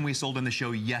less than we sold in the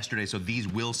show yesterday, so these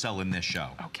will sell in this show.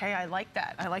 Okay, I like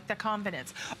that. I like the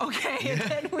confidence. Okay, and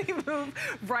then we move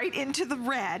right into the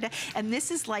red, and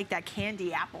this is like that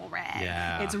candy apple red.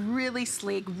 Yeah. It's really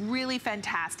sleek, really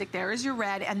fantastic. There is your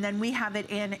red, and then we have it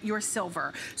in your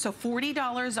silver. So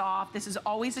 $40 off. This is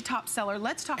always a top seller.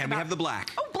 Let's talk about... And we have the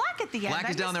black. Oh, black at the end. Black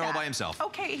is down there all by himself.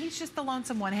 Okay, he's just the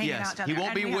lonesome one hanging out down there. He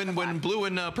won't be when blue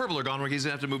and purple are gone, where he's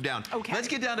gonna have to move down. Okay. Let's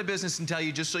get down to business and tell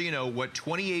you, just so you know, what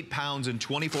 28 pounds in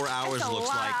 24 hours looks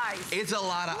like. It's a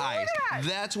lot of ice.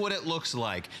 That's what it looks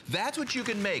like. That's what you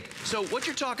can make. So what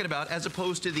you're talking about, as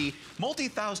opposed to the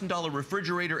multi-$1,000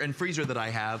 refrigerator and freezer that I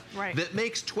have, that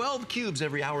makes 12 cubes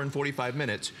every hour and 45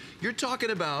 minutes, you're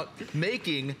talking about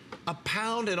making a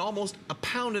pound and almost a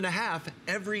pound and a half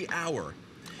every hour.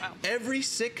 Wow. Every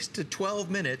 6 to 12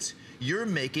 minutes, you're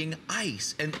making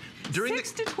ice. And during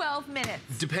 6 to 12 minutes.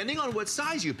 Depending on what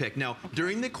size you pick. Now,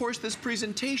 during the course of this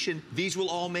presentation, these will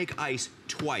all make ice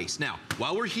twice. Now,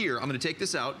 while we're here, I'm gonna take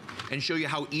this out and show you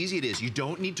how easy it is. You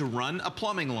don't need to run a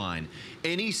plumbing line.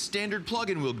 Any standard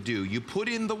plug-in will do. You put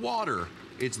in the water.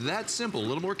 It's that simple. A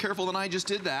little more careful than I just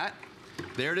did that.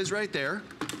 There it is right there.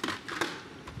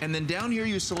 And then down here,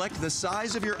 you select the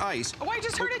size of your ice. Oh, I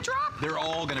just heard it drop. They're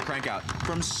all gonna crank out.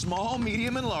 From small,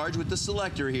 medium, and large with the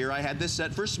selector here. I had this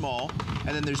set for small.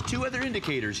 And then there's two other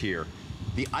indicators here.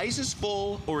 The ice is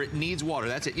full or it needs water.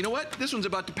 That's it. You know what? This one's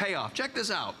about to pay off. Check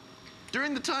this out.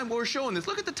 During the time while we're showing this,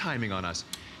 look at the timing on us.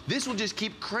 This will just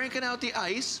keep cranking out the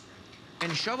ice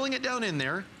and shoveling it down in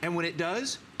there. And when it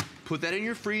does, put that in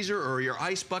your freezer or your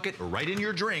ice bucket or right in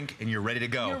your drink, and you're ready to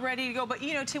go. You're ready to go. But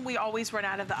you know, Tim, we always run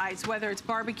out of the ice, whether it's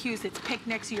barbecues, it's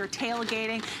picnics, you're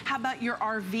tailgating. How about your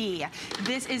RV?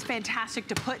 This is fantastic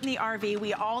to put in the RV.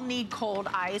 We all need cold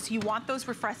ice. You want those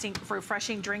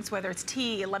refreshing drinks, whether it's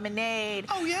tea, lemonade,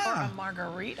 or a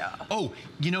margarita. Oh,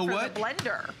 you know what? The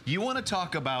blender. You want to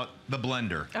talk about the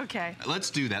blender. Okay. Let's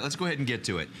do that. Let's go ahead and get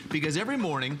to it. Because every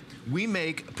morning, we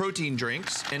make protein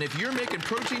drinks, and if you're making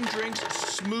protein drinks,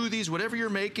 smoothies, whatever you're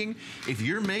making, if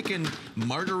you're making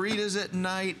margaritas at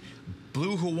night,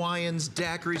 blue Hawaiians,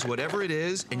 daiquiris, whatever it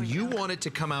is, and you want it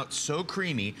to come out so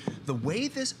creamy, the way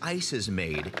this ice is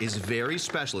made is very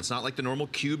special. It's not like the normal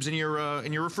cubes in your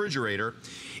refrigerator.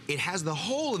 It has the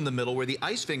hole in the middle where the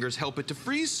ice fingers help it to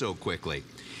freeze so quickly.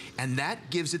 And that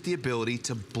gives it the ability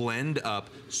to blend up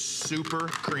super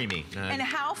creamy. And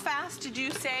how fast did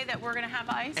you say that we're gonna have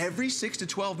ice? Every 6 to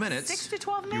 12 minutes. 6 to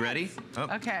 12 minutes. You ready?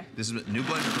 Oh, okay. This is a new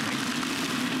blender for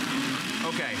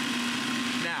me. Okay,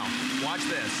 now, watch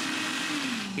this.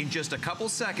 In just a couple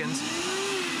seconds,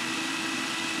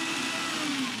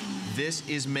 this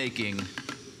is making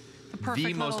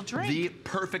perfect little drink. The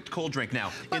perfect cold drink.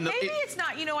 Now, but maybe it's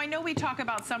not, you know, I know we talk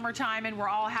about summertime and we're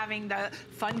all having the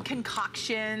fun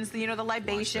concoctions, you know, the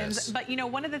libations, but you know,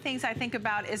 one of the things I think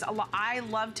about is I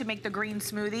love to make the green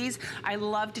smoothies. I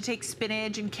love to take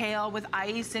spinach and kale with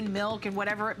ice and milk and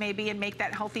whatever it may be and make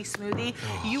that healthy smoothie.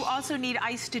 You also need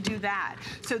ice to do that.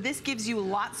 So this gives you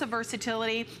lots of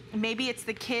versatility. Maybe it's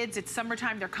the kids, it's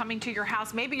summertime, they're coming to your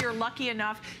house. Maybe you're lucky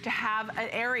enough to have an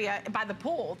area by the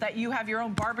pool that you have your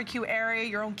own barbecue area,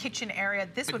 your own kitchen area.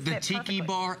 This would fit perfectly. The tiki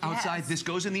bar outside, yes. This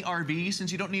goes in the RV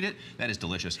since you don't need it. That is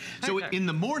delicious. So in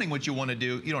the morning, what you want to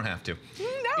do, you don't have to.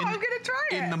 No, I'm going to try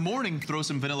it. In the morning, throw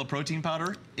some vanilla protein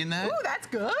powder in that. Ooh, that's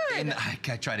good. And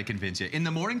I try to convince you. In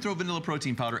the morning, throw vanilla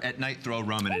protein powder. At night, throw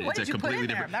rum in it. What did you put in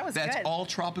there? That was That's good. all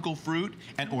tropical fruit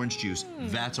and orange juice.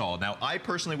 That's all. Now, I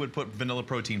personally would put vanilla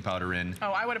protein powder in.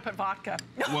 Oh, I would have put vodka.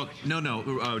 Well,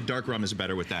 no. Dark rum is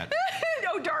better with that.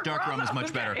 No, dark rum is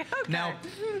much better. Okay. Now,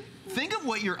 think of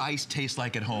what your ice tastes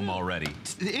like at home already.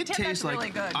 It tastes like really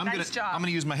good. I'm gonna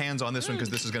use my hands on this one because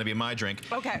this is gonna be my drink.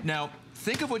 Okay. Now,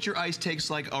 think of what your ice tastes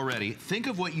like already. Think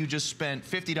of what you just spent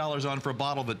 $50 on for a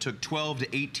bottle that took 12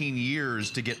 to 18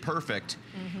 years to get perfect,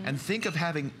 and think of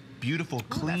having beautiful,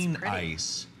 clean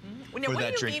ice. Now,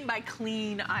 what do you mean by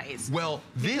clean ice? Well,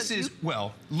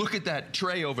 look at that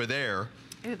tray over there.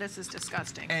 Ew, this is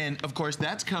disgusting. And of course,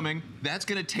 that's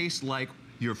gonna taste like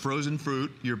your frozen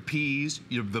fruit, your peas,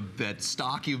 that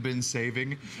stock you've been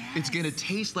saving. Yes. It's gonna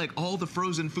taste like all the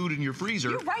frozen food in your freezer.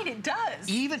 You're right, it does.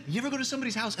 Even, you ever go to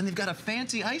somebody's house and they've got a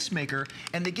fancy ice maker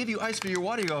and they give you ice for your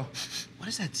water, you go, what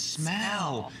is that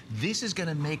smell? This is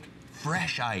gonna make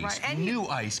fresh ice, new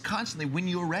ice, constantly when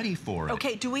you're ready for it.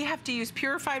 Okay, do we have to use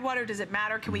purified water? Does it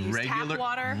matter? Can we use tap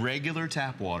water? Regular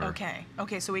tap water.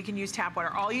 Okay, so we can use tap water.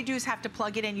 All you do is have to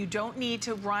plug it in. You don't need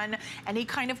to run any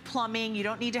kind of plumbing. You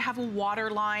don't need to have a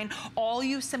water line. All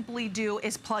you simply do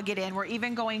is plug it in. We're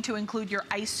even going to include your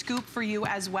ice scoop for you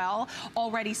as well.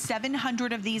 Already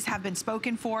 700 of these have been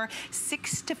spoken for.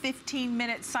 6 to 15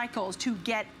 minute cycles to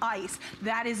get ice.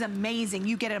 That is amazing.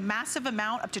 You get a massive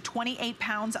amount, up to 28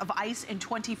 pounds of ice in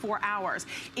 24 hours.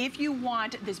 If you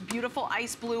want this beautiful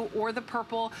ice blue or the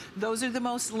purple, those are the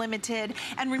most limited.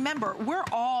 And remember,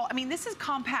 this is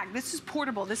compact, this is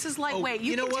portable, this is lightweight.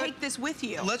 You can take this with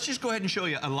you. Let's just go ahead and show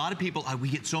you. A lot of people, we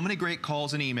get so many great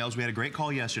calls and emails. We had a great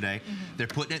call yesterday. They're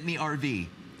putting it in the RV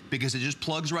because it just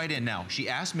plugs right in. Now, she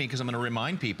asked me, because I'm going to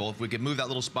remind people, if we could move that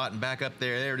little spot and back up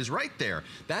there. There it is right there.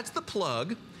 That's the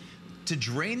plug to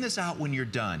drain this out when you're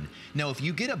done. Now, if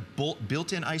you get a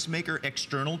built-in ice maker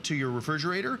external to your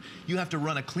refrigerator, you have to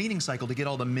run a cleaning cycle to get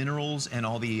all the minerals and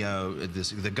all the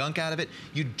gunk out of it.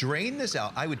 You drain this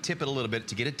out. I would tip it a little bit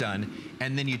to get it done,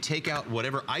 and then you take out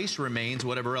whatever ice remains,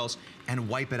 whatever else, and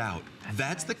wipe it out.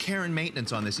 That's the care and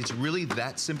maintenance on this. It's really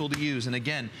that simple to use. And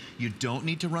again, you don't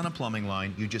need to run a plumbing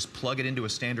line. You just plug it into a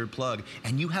standard plug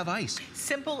and you have ice.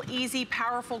 Simple, easy,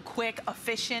 powerful, quick,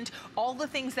 efficient, all the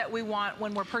things that we want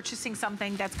when we're purchasing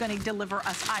something that's going to deliver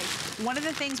us ice. One of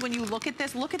the things when you look at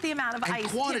this, look at the amount of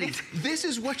ice. Quantity. This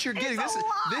is what you're getting.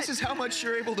 This is how much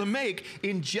you're able to make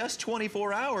in just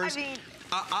 24 hours. I mean,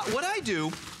 what I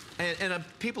do, and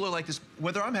people are like this,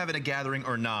 whether I'm having a gathering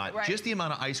or not, just the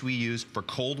amount of ice we use for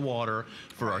cold water,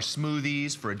 for our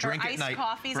smoothies, for a drink at night.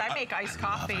 Coffees. I make iced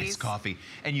coffees. Iced coffee.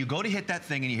 And you go to hit that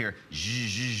thing and you hear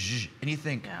zzz, zzz, and you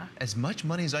think, as much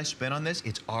money as I spent on this,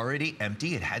 it's already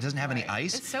empty. It doesn't have any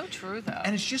ice. It's so true, though.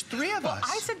 And it's just 3 of us.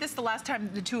 I said this the last time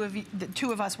the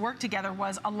two of us worked together,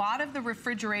 was a lot of the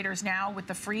refrigerators now with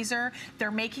the freezer,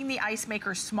 they're making the ice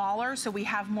maker smaller so we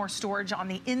have more storage on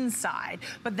the inside.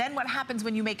 But then what happens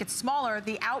when you make it smaller,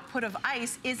 the output of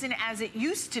ice isn't as it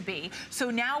used to be. So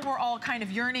now we're all kind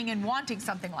of yearning and wanting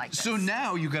something like this. So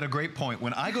now you got a great point.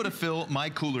 When I go to fill my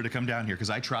cooler to come down here, because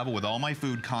I travel with all my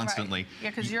food constantly. Yeah,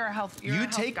 because you're a health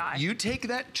guy. You take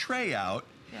that tray out,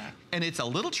 and it's a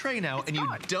little tray now, and you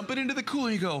dump it into the cooler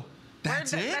and you go,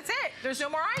 that's it? That's it. There's no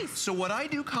more ice. So what I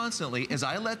do constantly is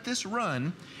I let this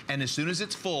run, and as soon as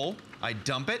it's full, I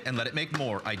dump it and let it make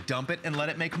more. I dump it and let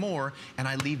it make more, and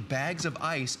I leave bags of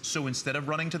ice, so instead of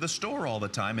running to the store all the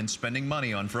time and spending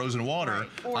money on frozen water,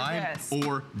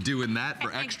 or doing that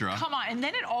for extra. Come on, and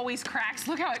then it always cracks.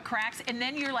 Look how it cracks, and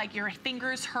then you're like, your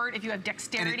fingers hurt if you have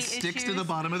dexterity issues. And it sticks to the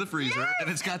bottom of the freezer, and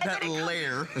it's got that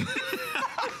layer.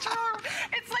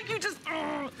 It's like you just,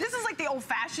 this is like the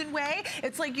old-fashioned way.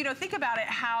 It's like, think about it,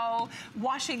 how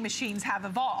washing machines have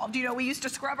evolved. We used to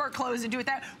scrub our clothes and do it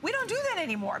that. We don't do that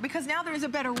anymore because now there's a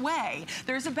better way.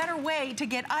 There's a better way to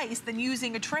get ice than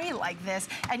using a tray like this,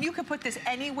 and you can put this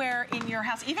anywhere in your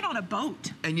house, even on a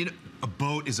boat. And A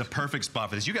boat is a perfect spot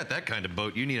for this. You got that kind of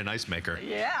boat, you need an ice maker.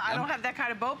 Yeah, I don't have that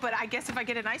kind of boat, but I guess if I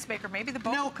get an ice maker, maybe the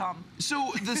boat will come.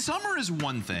 So the summer is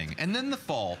one thing, and then the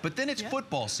fall, but then it's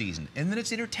football season, and then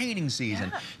it's entertaining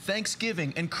season,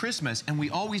 Thanksgiving and Christmas, and we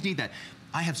always need that.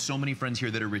 I have so many friends here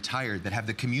that are retired that have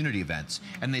the community events,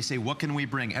 and they say, what can we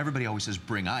bring? Everybody always says,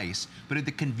 bring ice. But at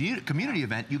the community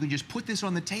event, you can just put this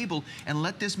on the table and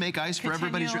let this make ice for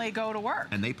everybody's. Continually go to work.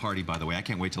 And they party, by the way. I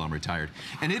can't wait till I'm retired.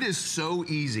 And it is so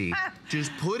easy.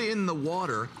 Just put in the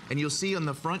water, and you'll see on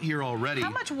the front here already. How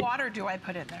much water do I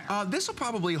put in there? This will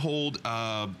probably hold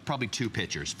probably 2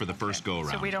 pitchers for the first go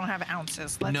around. So we don't have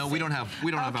ounces. No, we don't have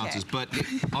ounces, but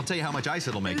I'll tell you how much ice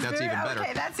it'll make. That's even better.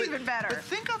 Okay, that's even better. But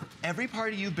think of every party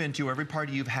you've been to, every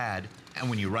party you've had, and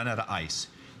when you run out of ice,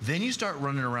 then you start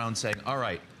running around saying, all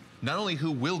right, not only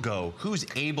who will go, who's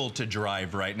able to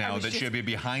drive right now that should be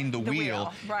behind the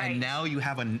wheel. Right. And now you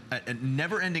have a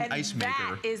never-ending ice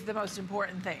maker. That is the most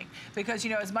important thing, because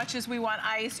you know, as much as we want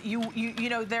ice, you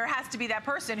know, there has to be that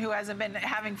person who hasn't been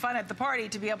having fun at the party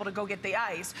to be able to go get the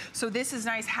ice. So this is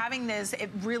nice having this.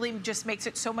 It really just makes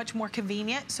it so much more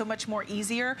convenient, so much more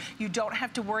easier. You don't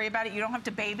have to worry about it. You don't have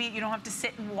to baby it. You don't have to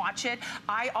sit and watch it.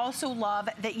 I also love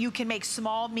that you can make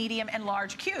small, medium, and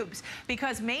large cubes,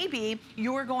 because maybe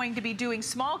you're going to be doing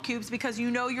small cubes because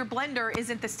you know your blender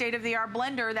isn't the state-of-the-art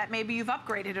blender that maybe you've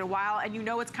upgraded in a while, and you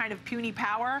know it's kind of puny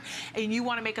power, and you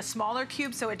want to make a smaller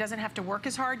cube so it doesn't have to work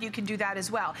as hard. You can do that as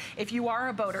well. If you are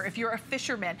a boater, if you're a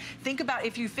fisherman, think about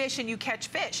if you fish and you catch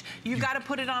fish, you've got to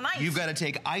put it on ice. You've got to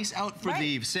take ice out for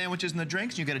the sandwiches and the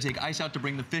drinks. You've got to take ice out to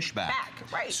bring the fish back.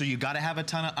 Right. So you got to have a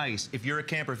ton of ice. If you're a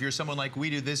camper, if you're someone like we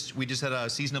do this, we just had a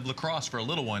season of lacrosse for a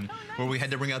little one where we had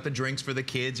to bring out the drinks for the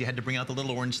kids. You had to bring out the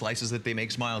little orange slices that they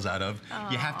make smiles out of.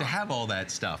 You have to have all that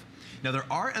stuff. Now, there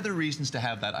are other reasons to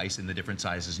have that ice in the different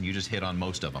sizes, and you just hit on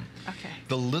most of them. Okay.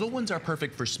 The little ones are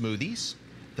perfect for smoothies.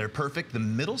 They're perfect. The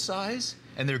middle size,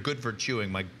 and they're good for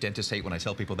chewing. My dentists hate when I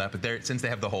tell people that, but since they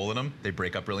have the hole in them, they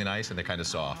break up really nice and they're kind of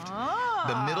soft.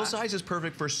 The middle size is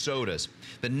perfect for sodas.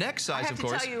 The next size, of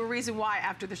course. I have to tell you a reason why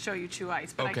after the show you chew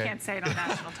ice, but I can't say it on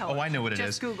national television. Oh, I know what it is.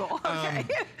 Just Google. Okay.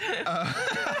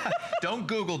 Don't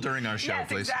Google during our show,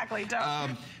 please. Exactly.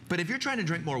 Don't. But if you're trying to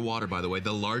drink more water, by the way,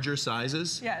 the larger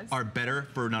sizes are better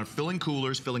for not filling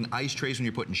coolers, filling ice trays when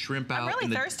you're putting shrimp out. I'm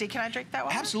really thirsty. Can I drink that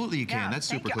water? Absolutely you can. That's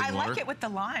super clean water. I like it with the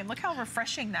lime. Look how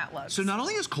refreshing that looks. So not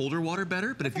only is colder water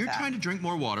better, but if you're trying to drink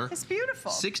more water, it's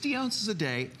beautiful. 60 ounces a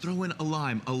day, throw in a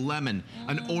lime, a lemon,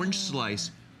 an orange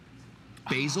slice,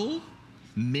 basil,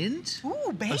 mint,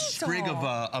 a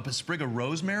sprig of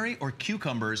rosemary or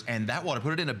cucumbers, and that water,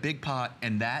 put it in a big pot,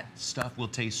 and that stuff will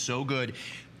taste so good.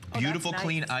 Beautiful,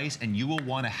 clean ice, and you will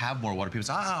want to have more water. People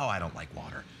say, oh, I don't like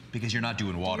water. Because you're not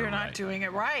doing water right. You're not doing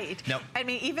it right. No. I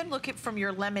mean, even look at from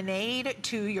your lemonade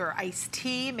to your iced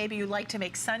tea. Maybe you like to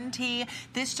make sun tea.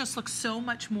 This just looks so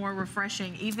much more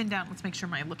refreshing. Even down, let's make sure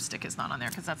my lipstick is not on there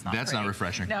because that's not That's pretty. not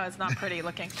refreshing. No, it's not pretty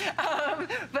looking.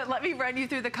 But let me run you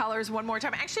through the colors one more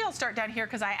time. Actually, I'll start down here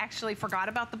because I actually forgot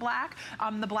about the black.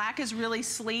 The black is really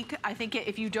sleek. I think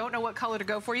if you don't know what color to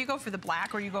go for, you go for the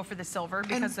black or you go for the silver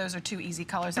because those are two easy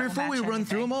colors that will match Before we run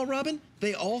through them all, Robin,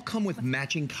 they all come with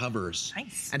matching covers.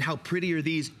 Nice. And how pretty are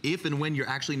these if and when you're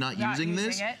actually not using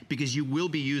this? Because you will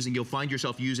be you'll find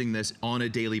yourself using this on a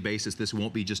daily basis. This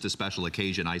won't be just a special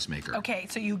occasion ice maker. Okay,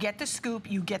 so you get the scoop,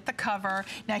 you get the cover.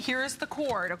 Now here's the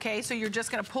cord, okay? So you're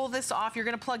just gonna pull this off, you're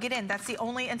gonna plug it in. That's the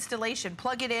only installation.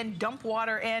 Plug it in, dump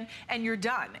water in, and you're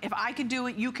done. If I can do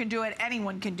it, you can do it,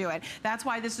 anyone can do it. That's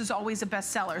why this is always a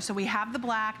bestseller. So we have the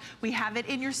black, we have it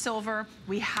in your silver,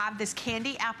 we have this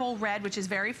candy apple red, which is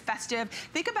very festive.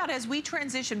 Think about as we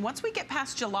transition, once we get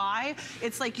past July,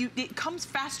 it's like it comes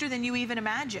faster than you even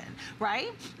imagine,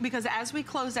 right? Because as we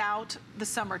close out the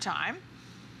summertime,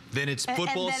 then it's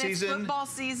football season,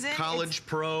 season, college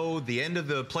pro, the end of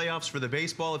the playoffs for the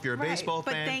baseball if you're a baseball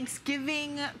fan. But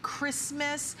Thanksgiving,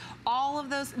 Christmas, all of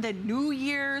those, the New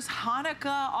Year's,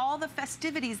 Hanukkah, all the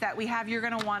festivities that we have, you're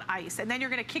gonna want ice. And then you're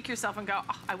gonna kick yourself and go,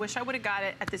 oh, I wish I would have got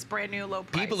it at this brand new low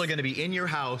price. People are gonna be in your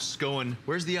house going,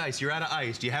 where's the ice? You're out of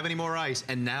ice. Do you have any more ice?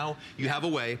 And now you have a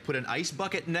way, put an ice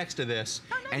bucket next to this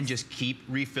and just keep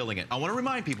refilling it. I wanna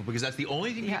remind people, because that's the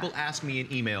only thing people ask me in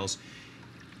emails,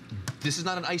 this is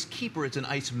not an ice keeper, it's an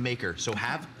ice maker. So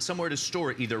have somewhere to store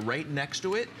it, either right next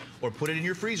to it or put it in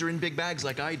your freezer in big bags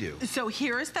like I do. So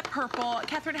here is the purple.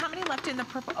 Catherine, how many left in the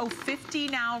purple? Oh, 50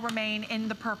 now remain in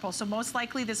the purple. So most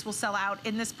likely this will sell out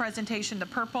in this presentation, the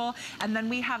purple. And then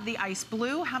we have the ice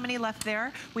blue. How many left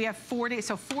there? We have 40,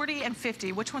 so 40 and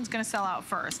 50. Which one's gonna sell out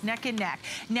first? Neck and neck.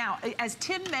 Now, as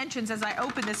Tim mentions, as I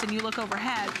open this and you look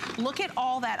overhead, look at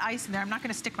all that ice in there. I'm not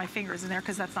gonna stick my fingers in there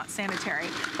because that's not sanitary.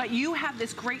 But you have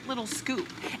this great little scoop.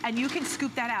 And you can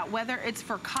scoop that out, whether it's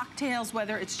for cocktails,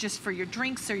 whether it's just for your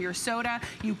drinks or your soda.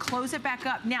 You close it back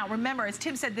up. Now, remember, as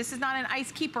Tim said, this is not an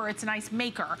ice keeper, it's an ice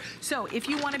maker. So if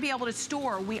you want to be able to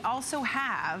store, we also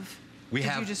have... Did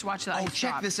you just watch the ice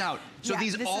check drop? this out. So yeah,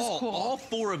 these cool. all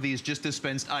 4 of these just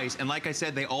dispensed ice. And like I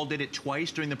said, they all did it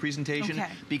twice during the presentation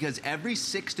because every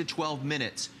 6 to 12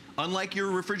 minutes, unlike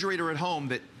your refrigerator at home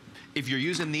that if you're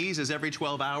using these as every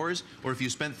 12 hours, or if you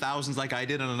spent thousands like I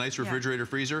did on a nice refrigerator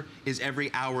freezer, is every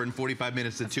hour and 45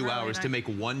 minutes to 2 hours to make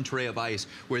 1 tray of ice,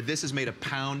 where this is made a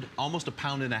pound, almost a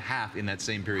pound and a half in that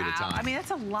same period of time. I mean,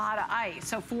 that's a lot of ice.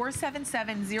 So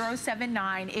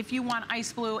 477-079, if you want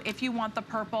ice blue, if you want the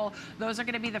purple, those are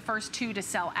gonna be the first 2 to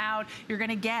sell out. You're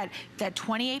gonna get that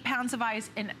 28 pounds of ice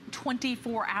in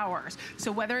 24 hours.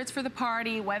 So whether it's for the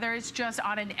party, whether it's just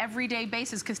on an everyday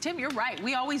basis, because Tim, you're right,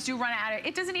 we always do run out of it.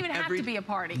 It doesn't even have to be a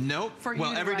party. Nope.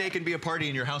 Well, every day can be a party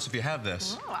in your house if you have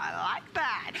this. Oh, I like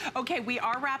that. Okay, we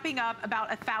are wrapping up. About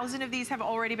 1,000 of these have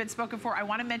already been spoken for. I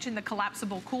want to mention the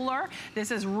collapsible cooler. This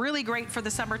is really great for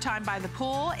the summertime by the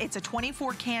pool. It's a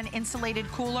 24-can insulated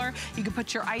cooler. You can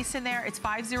put your ice in there. It's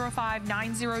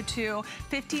 $505-902,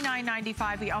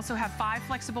 $59.95. We also have 5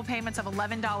 flexible payments of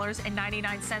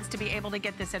 $11.99 to be able to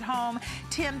get this at home.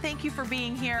 Tim, thank you for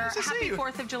being here. Nice to Happy see you.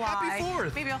 4th of July. Happy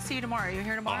 4th. Maybe I'll see you tomorrow. You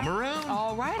here tomorrow? I'm around.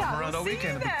 All right, I'm around all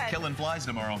weekend. I'll be killing flies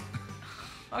tomorrow.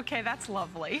 Okay, that's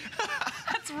lovely.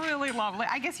 That's really lovely.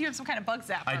 I guess you have some kind of bug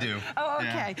zapper. I do. Oh,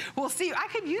 okay. Yeah. We'll see. I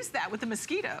could use that with the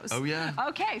mosquitoes. Oh, yeah.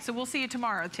 Okay, so we'll see you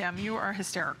tomorrow, Tim. You are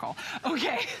hysterical.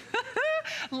 Okay.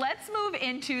 Let's move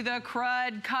into the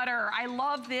Crud Cutter. I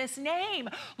love this name.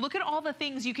 Look at all the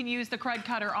things you can use the Crud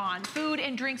Cutter on. Food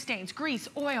and drink stains, grease,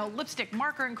 oil, lipstick,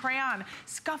 marker and crayon,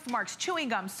 scuff marks, chewing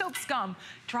gum, soap scum,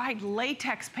 dried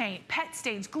latex paint, pet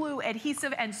stains, glue,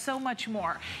 adhesive, and so much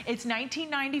more. It's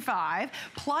 $19.95,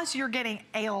 plus you're getting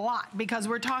a lot because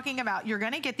we're talking about you're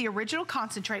gonna get the original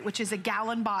concentrate, which is a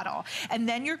gallon bottle, and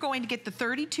then you're going to get the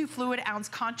 32 fluid ounce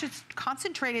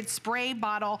concentrated spray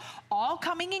bottle, all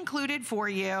coming included for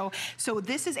you. So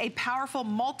this is a powerful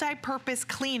multi-purpose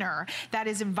cleaner that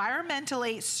is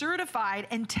environmentally certified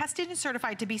and tested and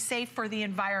certified to be safe for the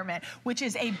environment, which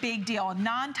is a big deal.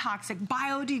 Non-toxic,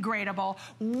 biodegradable.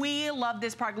 We love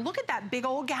this product. Look at that big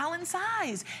old gallon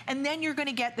size. And then you're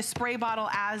gonna get the spray bottle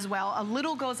as well. A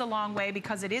little goes a long way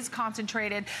because it is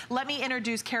concentrated. Let me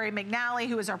introduce Carrie McNally,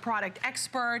 who is our product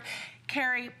expert.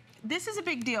 Carrie, this is a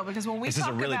big deal because when we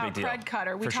talk about Crud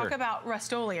Cutter, we talk about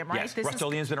Rust-Oleum, right? Yes,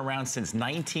 Rust-Oleum's been around since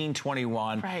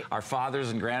 1921. Right. Our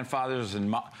fathers and grandfathers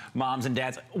and moms and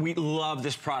dads, we love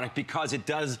this product because it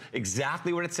does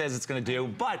exactly what it says it's going to do,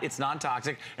 but it's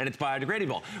non-toxic and it's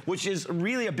biodegradable, which is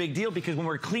really a big deal because when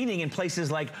we're cleaning in places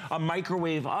like a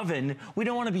microwave oven, we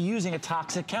don't want to be using a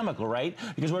toxic chemical, right?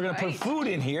 Because we're going to put food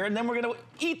in here and then we're going to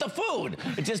eat the food.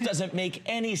 It just doesn't make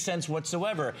any sense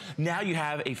whatsoever. Now you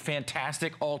have a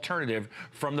fantastic alternative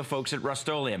from the folks at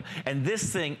Rust-Oleum. And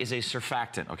this thing is a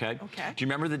surfactant, okay? Okay. Do you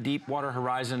remember the Deepwater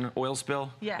Horizon oil spill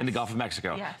in the Gulf of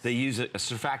Mexico? Yes. They use a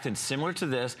surfactant similar to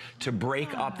this to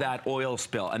break up that oil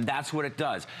spill, and that's what it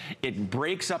does. It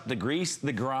breaks up the grease,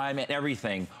 the grime, and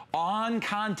everything on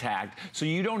contact, so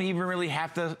you don't even really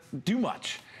have to do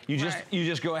much. You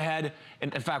just go ahead,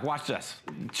 and in fact, watch this.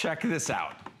 Check this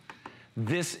out.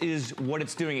 This is what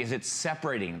it's doing, is it's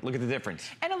separating. Look at the difference.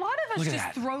 And a lot of us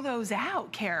just throw those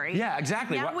out, Carrie. Yeah,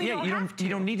 exactly. Now we you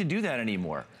don't need to do that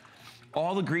anymore.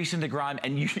 All the grease and the grime,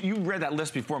 and you read that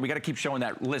list before, and we got to keep showing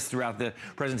that list throughout the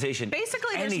presentation.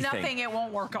 Basically, there's nothing it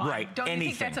won't work on. Right, Don't you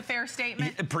think that's a fair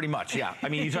statement? Pretty much, yeah. I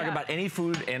mean, you talk about any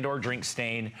food and or drink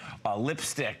stain,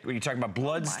 lipstick, you're talking about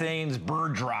blood stains,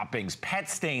 bird droppings, pet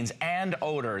stains, and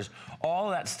odors, all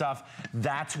of that stuff.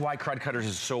 That's why Crud Cutters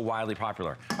is so wildly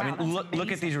popular. Wow, I mean,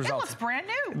 look at these results. It looks brand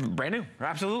new. Brand new,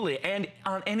 absolutely. And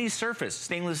on any surface,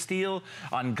 stainless steel,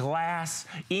 on glass,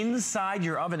 inside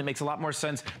your oven, it makes a lot more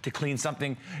sense to clean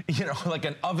something, you know, like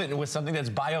an oven with something that's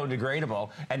biodegradable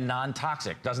and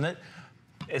non-toxic, doesn't it?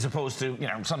 As opposed to, you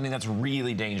know, something that's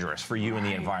really dangerous for you and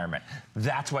the environment.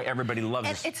 That's why everybody loves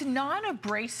this. It's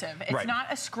non-abrasive. It's not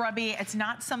a scrubby. It's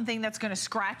not something that's going to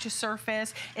scratch a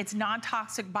surface. It's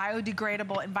non-toxic,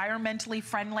 biodegradable, environmentally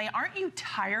friendly. Aren't you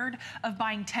tired of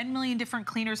buying 10 million different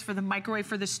cleaners for the microwave,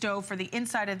 for the stove, for the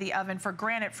inside of the oven, for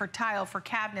granite, for tile, for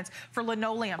cabinets, for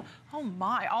linoleum? Oh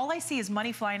my, all I see is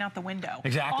money flying out the window.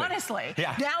 Exactly. Honestly.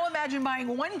 Yeah. Now imagine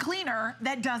buying one cleaner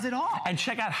that does it all. And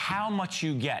check out how much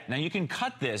you get. Now you can cut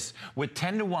cut this with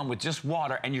 10-to-1 with just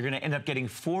water, and you're gonna end up getting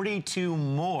 42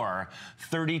 more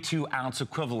 32-ounce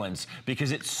equivalents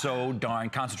because it's so darn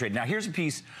concentrated. Now, here's a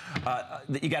piece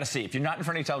that you gotta see. If you're not in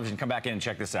front of your television, come back in and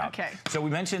check this out. Okay. So we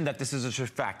mentioned that this is a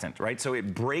surfactant, right? So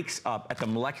it breaks up at the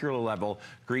molecular level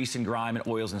grease and grime and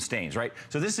oils and stains, right?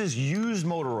 So this is used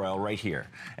motor oil right here.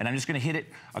 And I'm just gonna hit it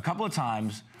a couple of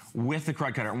times with the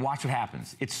Crud Cutter and watch what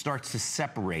happens. It starts to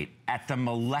separate at the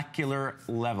molecular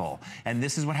level. And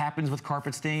this is what happens with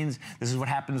carpet stains. This is what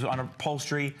happens on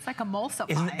upholstery. It's like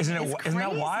emulsifying. Isn't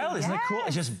that wild? Yes. Isn't it cool?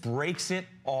 It just breaks it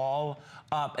all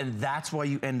up, and that's why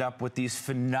you end up with these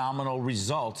phenomenal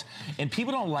results. And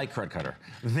people don't like Crud Cutter.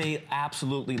 They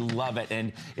absolutely love it,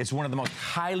 and it's one of the most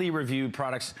highly reviewed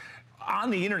products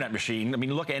on the internet machine. I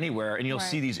mean, look anywhere and you'll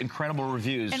see these incredible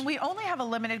reviews. And we only have a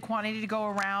limited quantity to go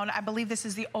around. I believe this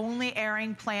is the only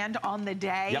airing planned on the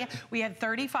day. Yep. We had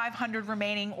 3,500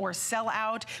 remaining or sell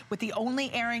out. With the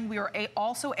only airing, we were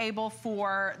also able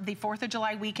for the 4th of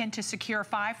July weekend to secure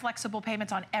 5 flexible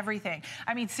payments on everything.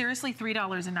 I mean, seriously,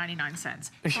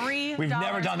 $3.99. We've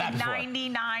never done that before.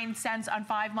 99 cents on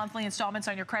 5 monthly installments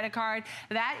on your credit card.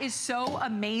 That is so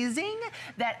amazing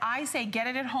that I say get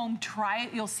it at home, try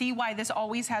it. You'll see why this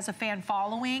always has a fan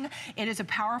following. It is a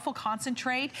powerful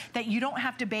concentrate that you don't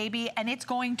have to baby, and it's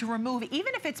going to remove,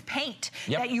 even if it's paint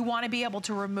that you want to be able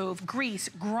to remove, grease,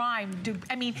 grime.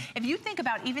 I mean, if you think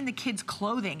about even the kids'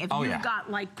 clothing, if you've got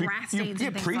like grass stains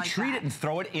and things like that. Pre-treat it and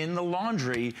throw it in the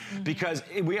laundry because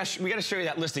we got to show you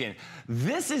that list again.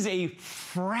 This is a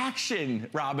fraction,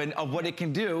 Robin, of what it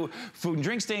can do. Food and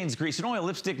drink stains, grease and oil,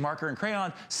 lipstick, marker and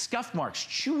crayon, scuff marks,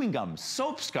 chewing gum,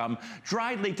 soap scum,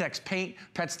 dried latex paint,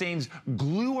 pet stains,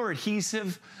 glue or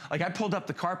adhesive. Like I pulled up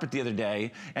the carpet the other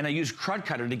day and I used Crud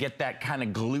Cutter to get that kind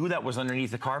of glue that was underneath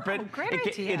the carpet. Oh, great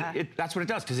idea. That's what it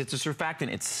does because it's a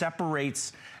surfactant. It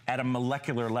separates at a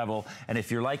molecular level. And if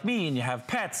you're like me and you have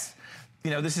pets, you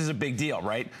know, this is a big deal,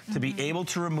 right? To be able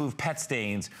to remove pet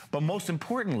stains, but most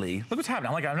importantly, look what's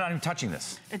happening. I'm not even touching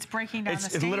this. It's breaking down the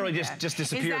stain. It's literally just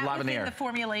disappeared live in the air. Is that within the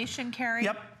formulation, Carrie?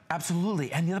 Yep,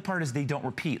 absolutely. And the other part is they don't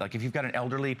repeat. Like if you've got an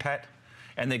elderly pet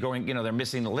and they're going, you know, they're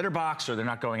missing the litter box or they're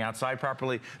not going outside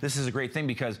properly, this is a great thing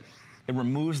because it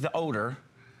removes the odor,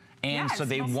 and so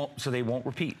they won't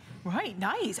repeat. Right,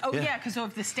 nice. Oh yeah, because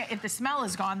if the smell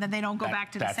is gone, then they don't go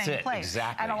back to the same place.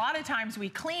 Exactly. And a lot of times we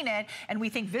clean it and we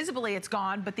think visibly it's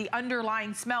gone, but the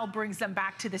underlying smell brings them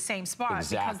back to the same spot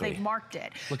because they've marked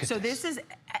it. So this is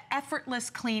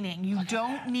effortless cleaning. You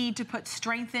don't need to put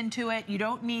strength into it. You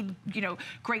don't need, you know,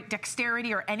 great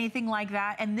dexterity or anything like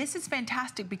that. And this is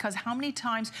fantastic because how many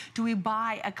times do we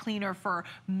buy a cleaner for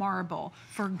marble,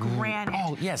 for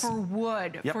granite, for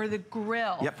wood, for the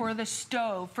grill, for the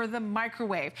stove, for the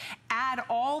microwave? Add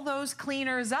all those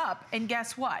cleaners up, and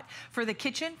guess what? For the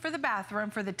kitchen, for the bathroom,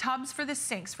 for the tubs, for the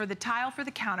sinks, for the tile, for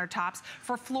the countertops,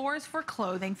 for floors, for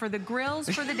clothing, for the grills,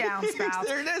 for the downspouts,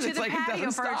 there it is. to the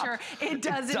patio furniture. It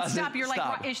doesn't stop. You're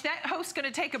like, is that host going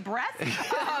to take a breath?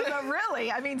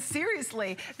 Really? I mean,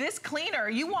 seriously, this cleaner,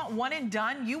 you want one and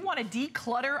done. You want to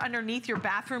declutter underneath your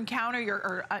bathroom counter,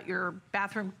 your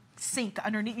bathroom sink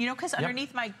underneath, you know, because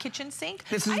underneath my kitchen sink,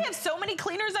 I have so many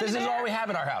cleaners under there. This is all we have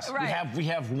at our house. Right. We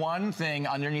have one thing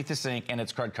underneath the sink, and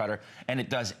it's Crud Cutter, and it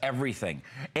does everything.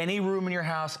 Any room in your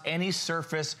house, any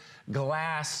surface,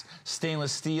 glass,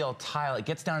 stainless steel, tile, it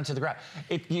gets down into the ground.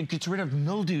 It gets rid of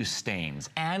mildew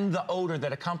stains and the odor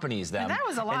that accompanies them. And that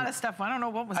was a lot of stuff. I don't know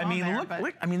what was on there.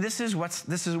 Look, I mean, this is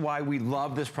why we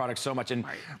love this product so much. And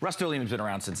Rust-Oleum's been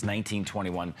around since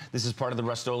 1921. This is part of the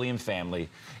Rust-Oleum family.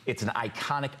 It's an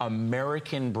iconic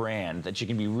American brand that you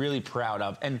can be really proud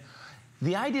of. And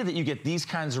the idea that you get these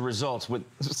kinds of results with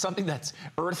something that's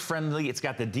earth-friendly, it's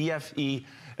got the DFE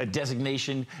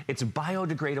designation, it's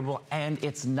biodegradable, and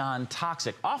it's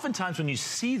non-toxic. Oftentimes when you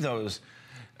see those,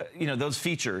 you know, those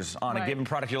features on a given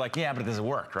product, you're like, yeah, but it doesn't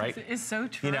work, right? It's so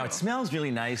true. You know, it smells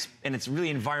really nice, and it's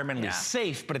really environmentally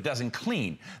safe, but it doesn't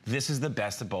clean. This is the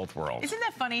best of both worlds. Isn't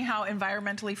that funny how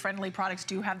environmentally friendly products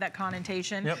do have that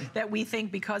connotation? That we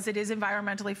think because it is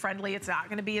environmentally friendly, it's not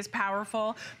going to be as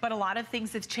powerful, but a lot of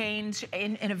things have changed,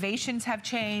 innovations have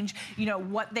changed. You know,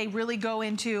 what they really go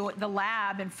into the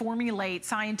lab and formulate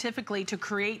scientifically to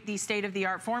create these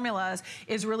state-of-the-art formulas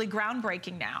is really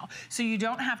groundbreaking now. So you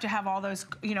don't have to have all those,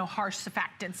 you you know, harsh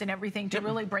surfactants and everything to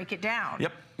really break it down.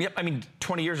 Yep. I mean,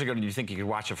 20 years ago, did you think you could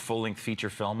watch a full-length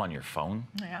feature film on your phone?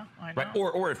 Yeah, I know. Right?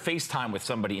 Or FaceTime with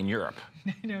somebody in Europe.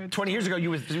 20 years ago, you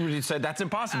would have said that's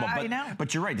impossible. But, I know.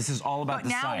 But you're right. This is all about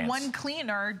the science. But now one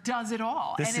cleaner does it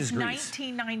all. This is and it's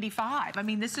 $19.95. I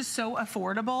mean, this is so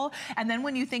affordable. And then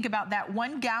when you think about that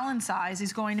 1 gallon size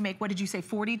is going to make, what did you say,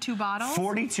 42 bottles?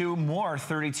 42 more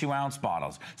 32-ounce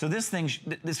bottles. So this thing,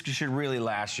 this should really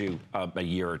last you a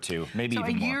year or two, maybe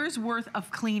even more. So a year's worth of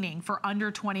cleaning for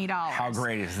under $20. How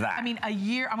great is that? I mean, a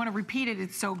year, I'm gonna repeat it,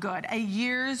 it's so good. A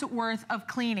year's worth of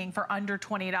cleaning for under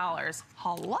 $20.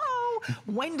 Hello?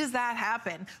 When does that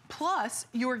happen? Plus,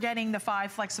 you're getting the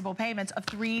 5 flexible payments of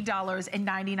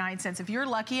 $3.99. If you're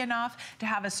lucky enough to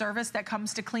have a service that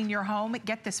comes to clean your home,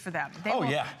 get this for them.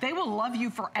 They will love you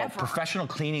forever. Professional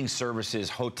cleaning services,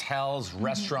 hotels,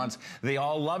 restaurants, they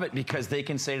all love it because they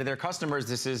can say to their customers,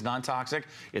 this is non-toxic,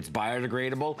 it's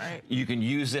biodegradable, you can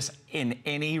use this in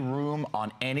any room,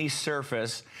 on any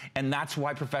surface, and that's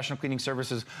why professional cleaning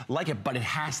services like it, but it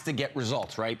has to get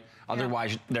results, right?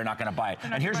 Otherwise, they're not gonna buy it.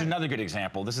 And here's another good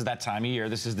example. This is that time of year.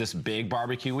 This is this big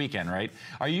barbecue weekend, right?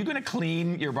 Are you gonna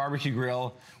clean your barbecue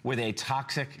grill with a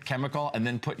toxic chemical and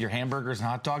then put your hamburgers and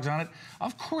hot dogs on it?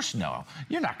 Of course no.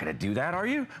 You're not gonna do that, are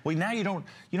you? Well, now you don't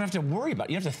have to worry about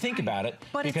it. You don't have to think about it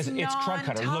because it's crud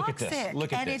cutter. Look at this.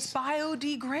 Look at this. And it's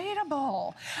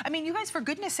biodegradable. I mean, you guys, for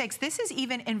goodness sakes, this is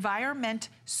even environment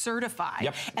certified.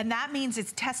 Yep. And that means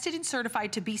it's tested and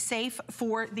certified to be safe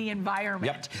for the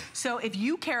environment. Yep. So if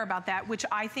you care about that, which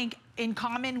I think in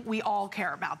common, we all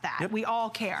care about that. We all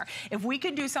care. If we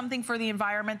can do something for the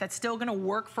environment that's still gonna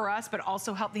work for us, but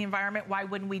also help the environment, why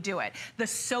wouldn't we do it? The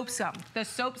soap scum, the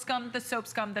soap scum, the soap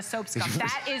scum, the soap scum.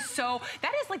 That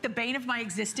is like the bane of my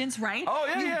existence, right? Oh,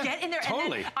 yeah, You get in there,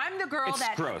 totally. and then I'm the girl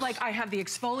gross. like, I have the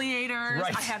exfoliators,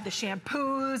 I have the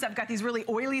shampoos, I've got these really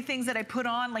oily things that I put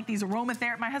on, like these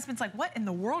aromatherapy. My husband's like, what in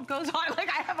the world goes on? Like,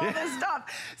 I have all this stuff.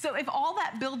 So if all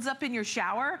that builds up in your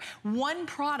shower, one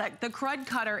product, the Crud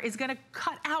Cutter, is gonna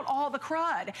cut out all the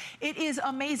crud. It is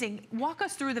amazing. Walk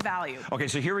us through the value. Okay,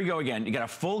 so here we go again. You got a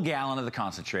full gallon of the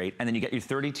concentrate, and then you get your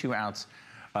 32 ounce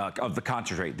of the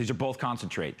concentrate. These are both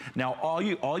concentrate. Now, all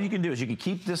you can do is you can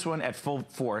keep this one at full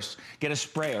force, get a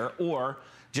sprayer, or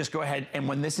just go ahead and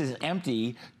when this is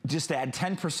empty, just add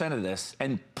 10% of this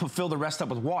and fill the rest up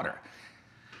with water.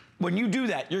 When you do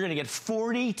that, you're gonna get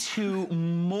 42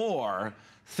 more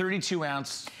 32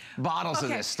 ounce bottles of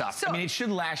this stuff. So, I mean, it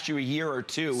should last you a year or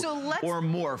two or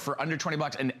more for under 20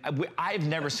 bucks. And I've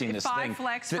never seen this thing. 5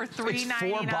 flex for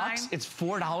 $3.99. It's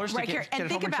 $4. It's $4 to get and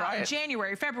think about it.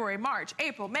 January, February, March,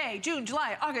 April, May, June,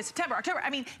 July, August, September, October. I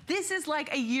mean, this is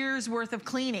like a year's worth of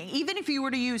cleaning. Even if you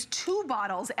were to use 2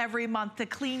 bottles every month to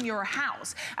clean your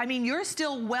house, I mean, you're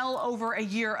still well over a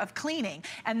year of cleaning.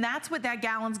 And that's what that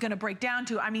gallon's gonna break down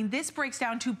to. I mean, this breaks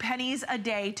down to pennies a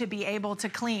day to be able to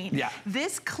clean. Yeah.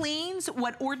 This cleans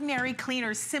what ordinary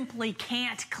cleaners simply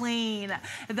can't clean.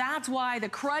 That's why the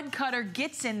Crud Cutter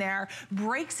gets in there,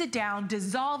 breaks it down,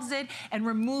 dissolves it, and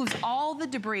removes all the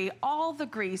debris, all the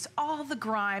grease, all the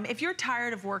grime. If you're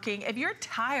tired of working, if you're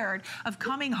tired of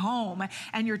coming home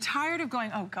and you're tired of going,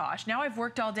 oh gosh, now I've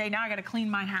worked all day, now I gotta clean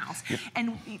my house.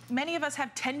 And many of us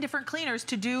have 10 different cleaners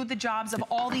to do the jobs of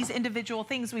all these individual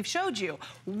things we've showed you.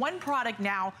 One product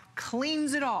now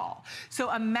cleans it all.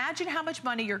 So imagine how much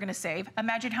money you're gonna save,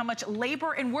 imagine how much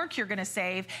labor and work you're gonna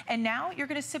save, and now you're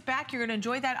gonna sit back, you're gonna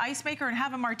enjoy that ice maker and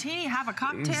have a martini, have a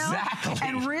cocktail,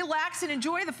 and relax and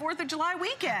enjoy the 4th of July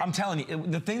weekend. I'm telling you,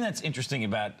 the thing that's interesting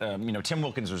about, you know, Tim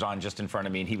Wilkins was on just in front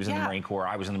of me, and he was in the Marine Corps,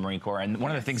 I was in the Marine Corps, and one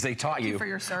of the things they taught you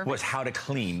was how to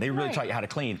clean. They really taught you how to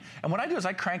clean. And what I do is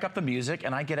I crank up the music,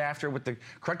 and I get after it with the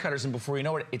Crud Cutters, and before you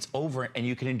know it, it's over, and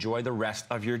you can enjoy the rest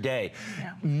of your day.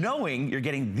 Knowing you're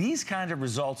getting these kinds of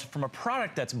results from a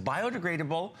product that's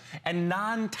biodegradable and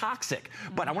non-toxic.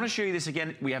 But I want to show you this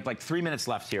again. We have like 3 minutes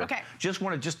left here. Just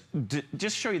want to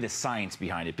just show you the science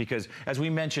behind it, because as we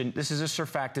mentioned, this is a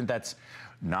surfactant that's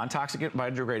non-toxic and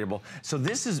biodegradable. So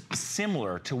this is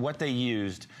similar to what they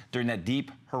used during that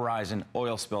Deep Horizon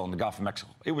oil spill in the Gulf of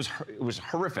Mexico. It was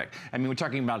horrific. I mean, we're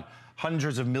talking about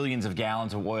hundreds of millions of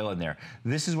gallons of oil in there.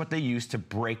 This is what they use to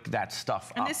break that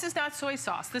stuff up. And this is not soy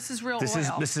sauce. This is real oil.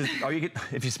 This is. Oh, you get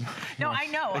if you smell. No, I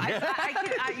know.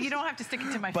 You don't have to stick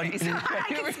it to my face. I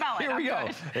can smell it. Here we go.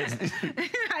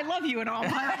 I love you and all.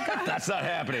 That's not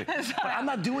happening. But I'm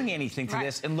not doing anything to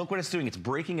this, and look what it's doing. It's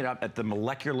breaking it up at the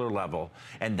molecular level,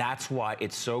 and that's why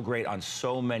it's so great on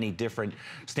so many different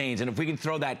stains. And if we can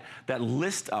throw that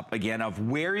list up again of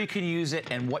where you can use it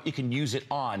and what you can use it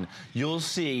on, you'll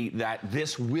see that that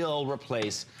this will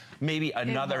replace maybe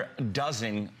another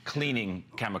dozen cleaning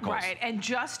chemicals. Right, and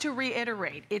just to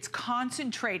reiterate, it's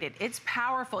concentrated, it's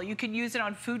powerful. You can use it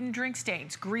on food and drink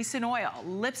stains, grease and oil,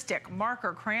 lipstick,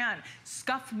 marker, crayon,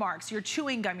 scuff marks, your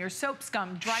chewing gum, your soap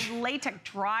scum,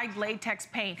 dried latex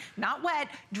paint, not wet,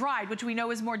 dried, which we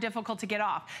know is more difficult to get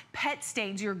off, pet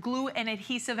stains, your glue and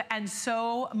adhesive, and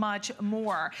so much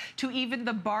more. To even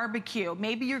the barbecue.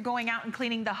 Maybe you're going out and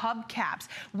cleaning the hubcaps.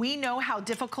 We know how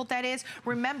difficult that is.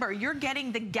 Remember, you're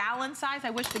getting the gallon size. I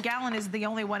wish the gallon is the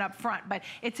only one up front, but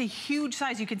it's a huge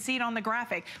size. You can see it on the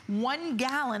graphic. 1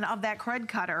 gallon of that crud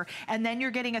cutter, and then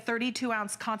you're getting a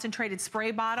 32-ounce concentrated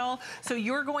spray bottle. So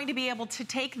you're going to be able to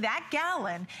take that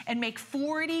gallon and make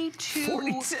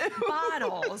 42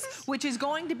 bottles, which is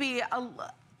going to be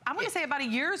I'm going to say about a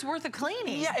year's worth of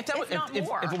cleaning. Yeah, if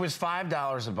it was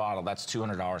 $5 a bottle, that's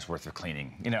 $200 worth of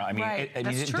cleaning. You know, I mean,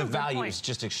 the value is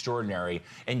just extraordinary,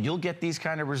 and you'll get these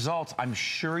kind of results. I'm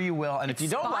sure you will. And if you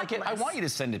don't like it, I want you to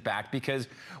send it back, because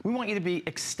we want you to be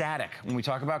ecstatic when we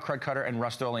talk about Crud Cutter and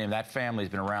Rust-Oleum. That family has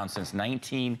been around since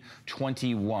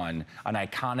 1921, an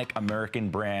iconic American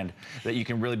brand that you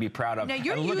can really be proud of. Now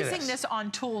you're using this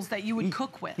on tools that you would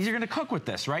cook with. You're going to cook with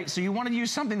this, right? So you want to use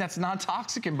something that's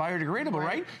non-toxic and biodegradable,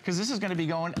 right? Because this is going to be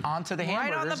going onto the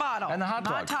hamburgers on the bottle. And the hot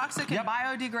dogs. Non-toxic and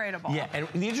biodegradable. Yeah, and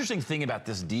the interesting thing about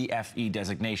this DFE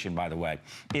designation, by the way,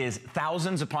 is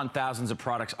thousands upon thousands of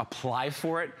products apply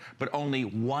for it, but only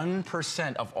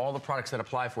 1% of all the products that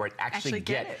apply for it actually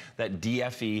get that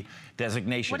DFE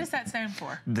designation. What does that stand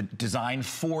for? The design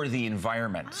for the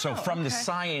environment. Oh, so from the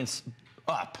science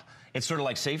up, it's sort of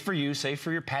like safe for you, safe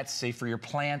for your pets, safe for your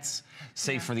plants,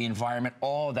 safe for the environment,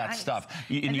 all of that stuff.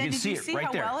 And you can see it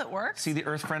right there. How well it works? See the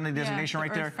earth-friendly designation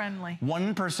right there? Earth-friendly.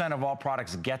 1% of all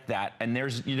products get that, and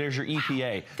there's your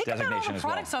EPA Think designation about all the as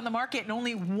products on the market and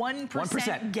only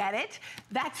 1% get it.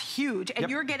 That's huge. And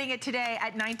you're getting it today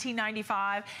at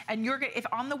 $19.95. And you're if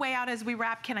on the way out as we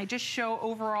wrap, can I just show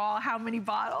overall how many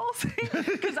bottles?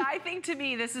 Because I think to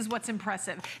me this is what's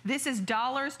impressive. This is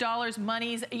dollars,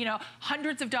 monies, you know,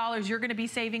 hundreds of dollars you're going to be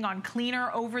saving on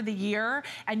cleaner over the year,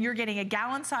 and you're getting a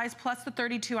gallon size plus the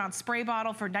 32-ounce spray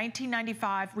bottle for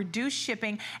 $19.95, reduced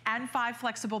shipping, and 5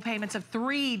 flexible payments of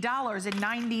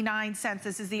 $3.99.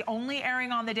 This is the only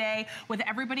airing on the day. With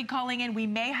everybody calling in, we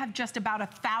may have just about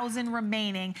 1,000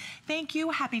 remaining. Thank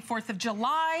you. Happy 4th of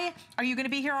July. Are you going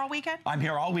to be here all weekend? I'm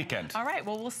here all weekend. All right.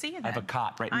 Well, we'll see you then. I have a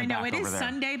cot right in the back over there. I know, it is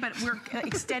Sunday, but we're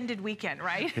extended weekend,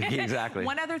 right? Exactly.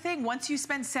 One other thing, once you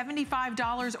spend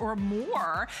 $75 or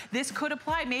more, this could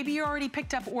apply. Maybe you already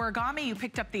picked up origami, you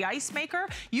picked up the ice maker,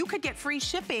 you could get free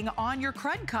shipping on your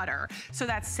crud cutter. So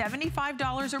that's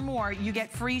 $75 or more, you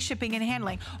get free shipping and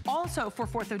handling. Also for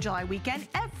 4th of July weekend,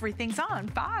 everything's on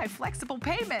 5 flexible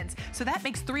payments. So that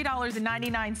makes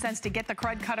 $3.99 to get the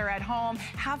crud cutter at home.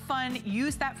 Have fun,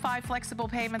 use that 5 flexible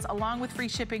payments along with free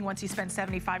shipping once you spend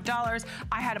 $75.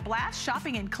 I had a blast.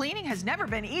 Shopping and cleaning has never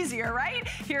been easier, right?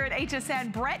 Here at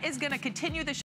HSN, Brett is gonna continue the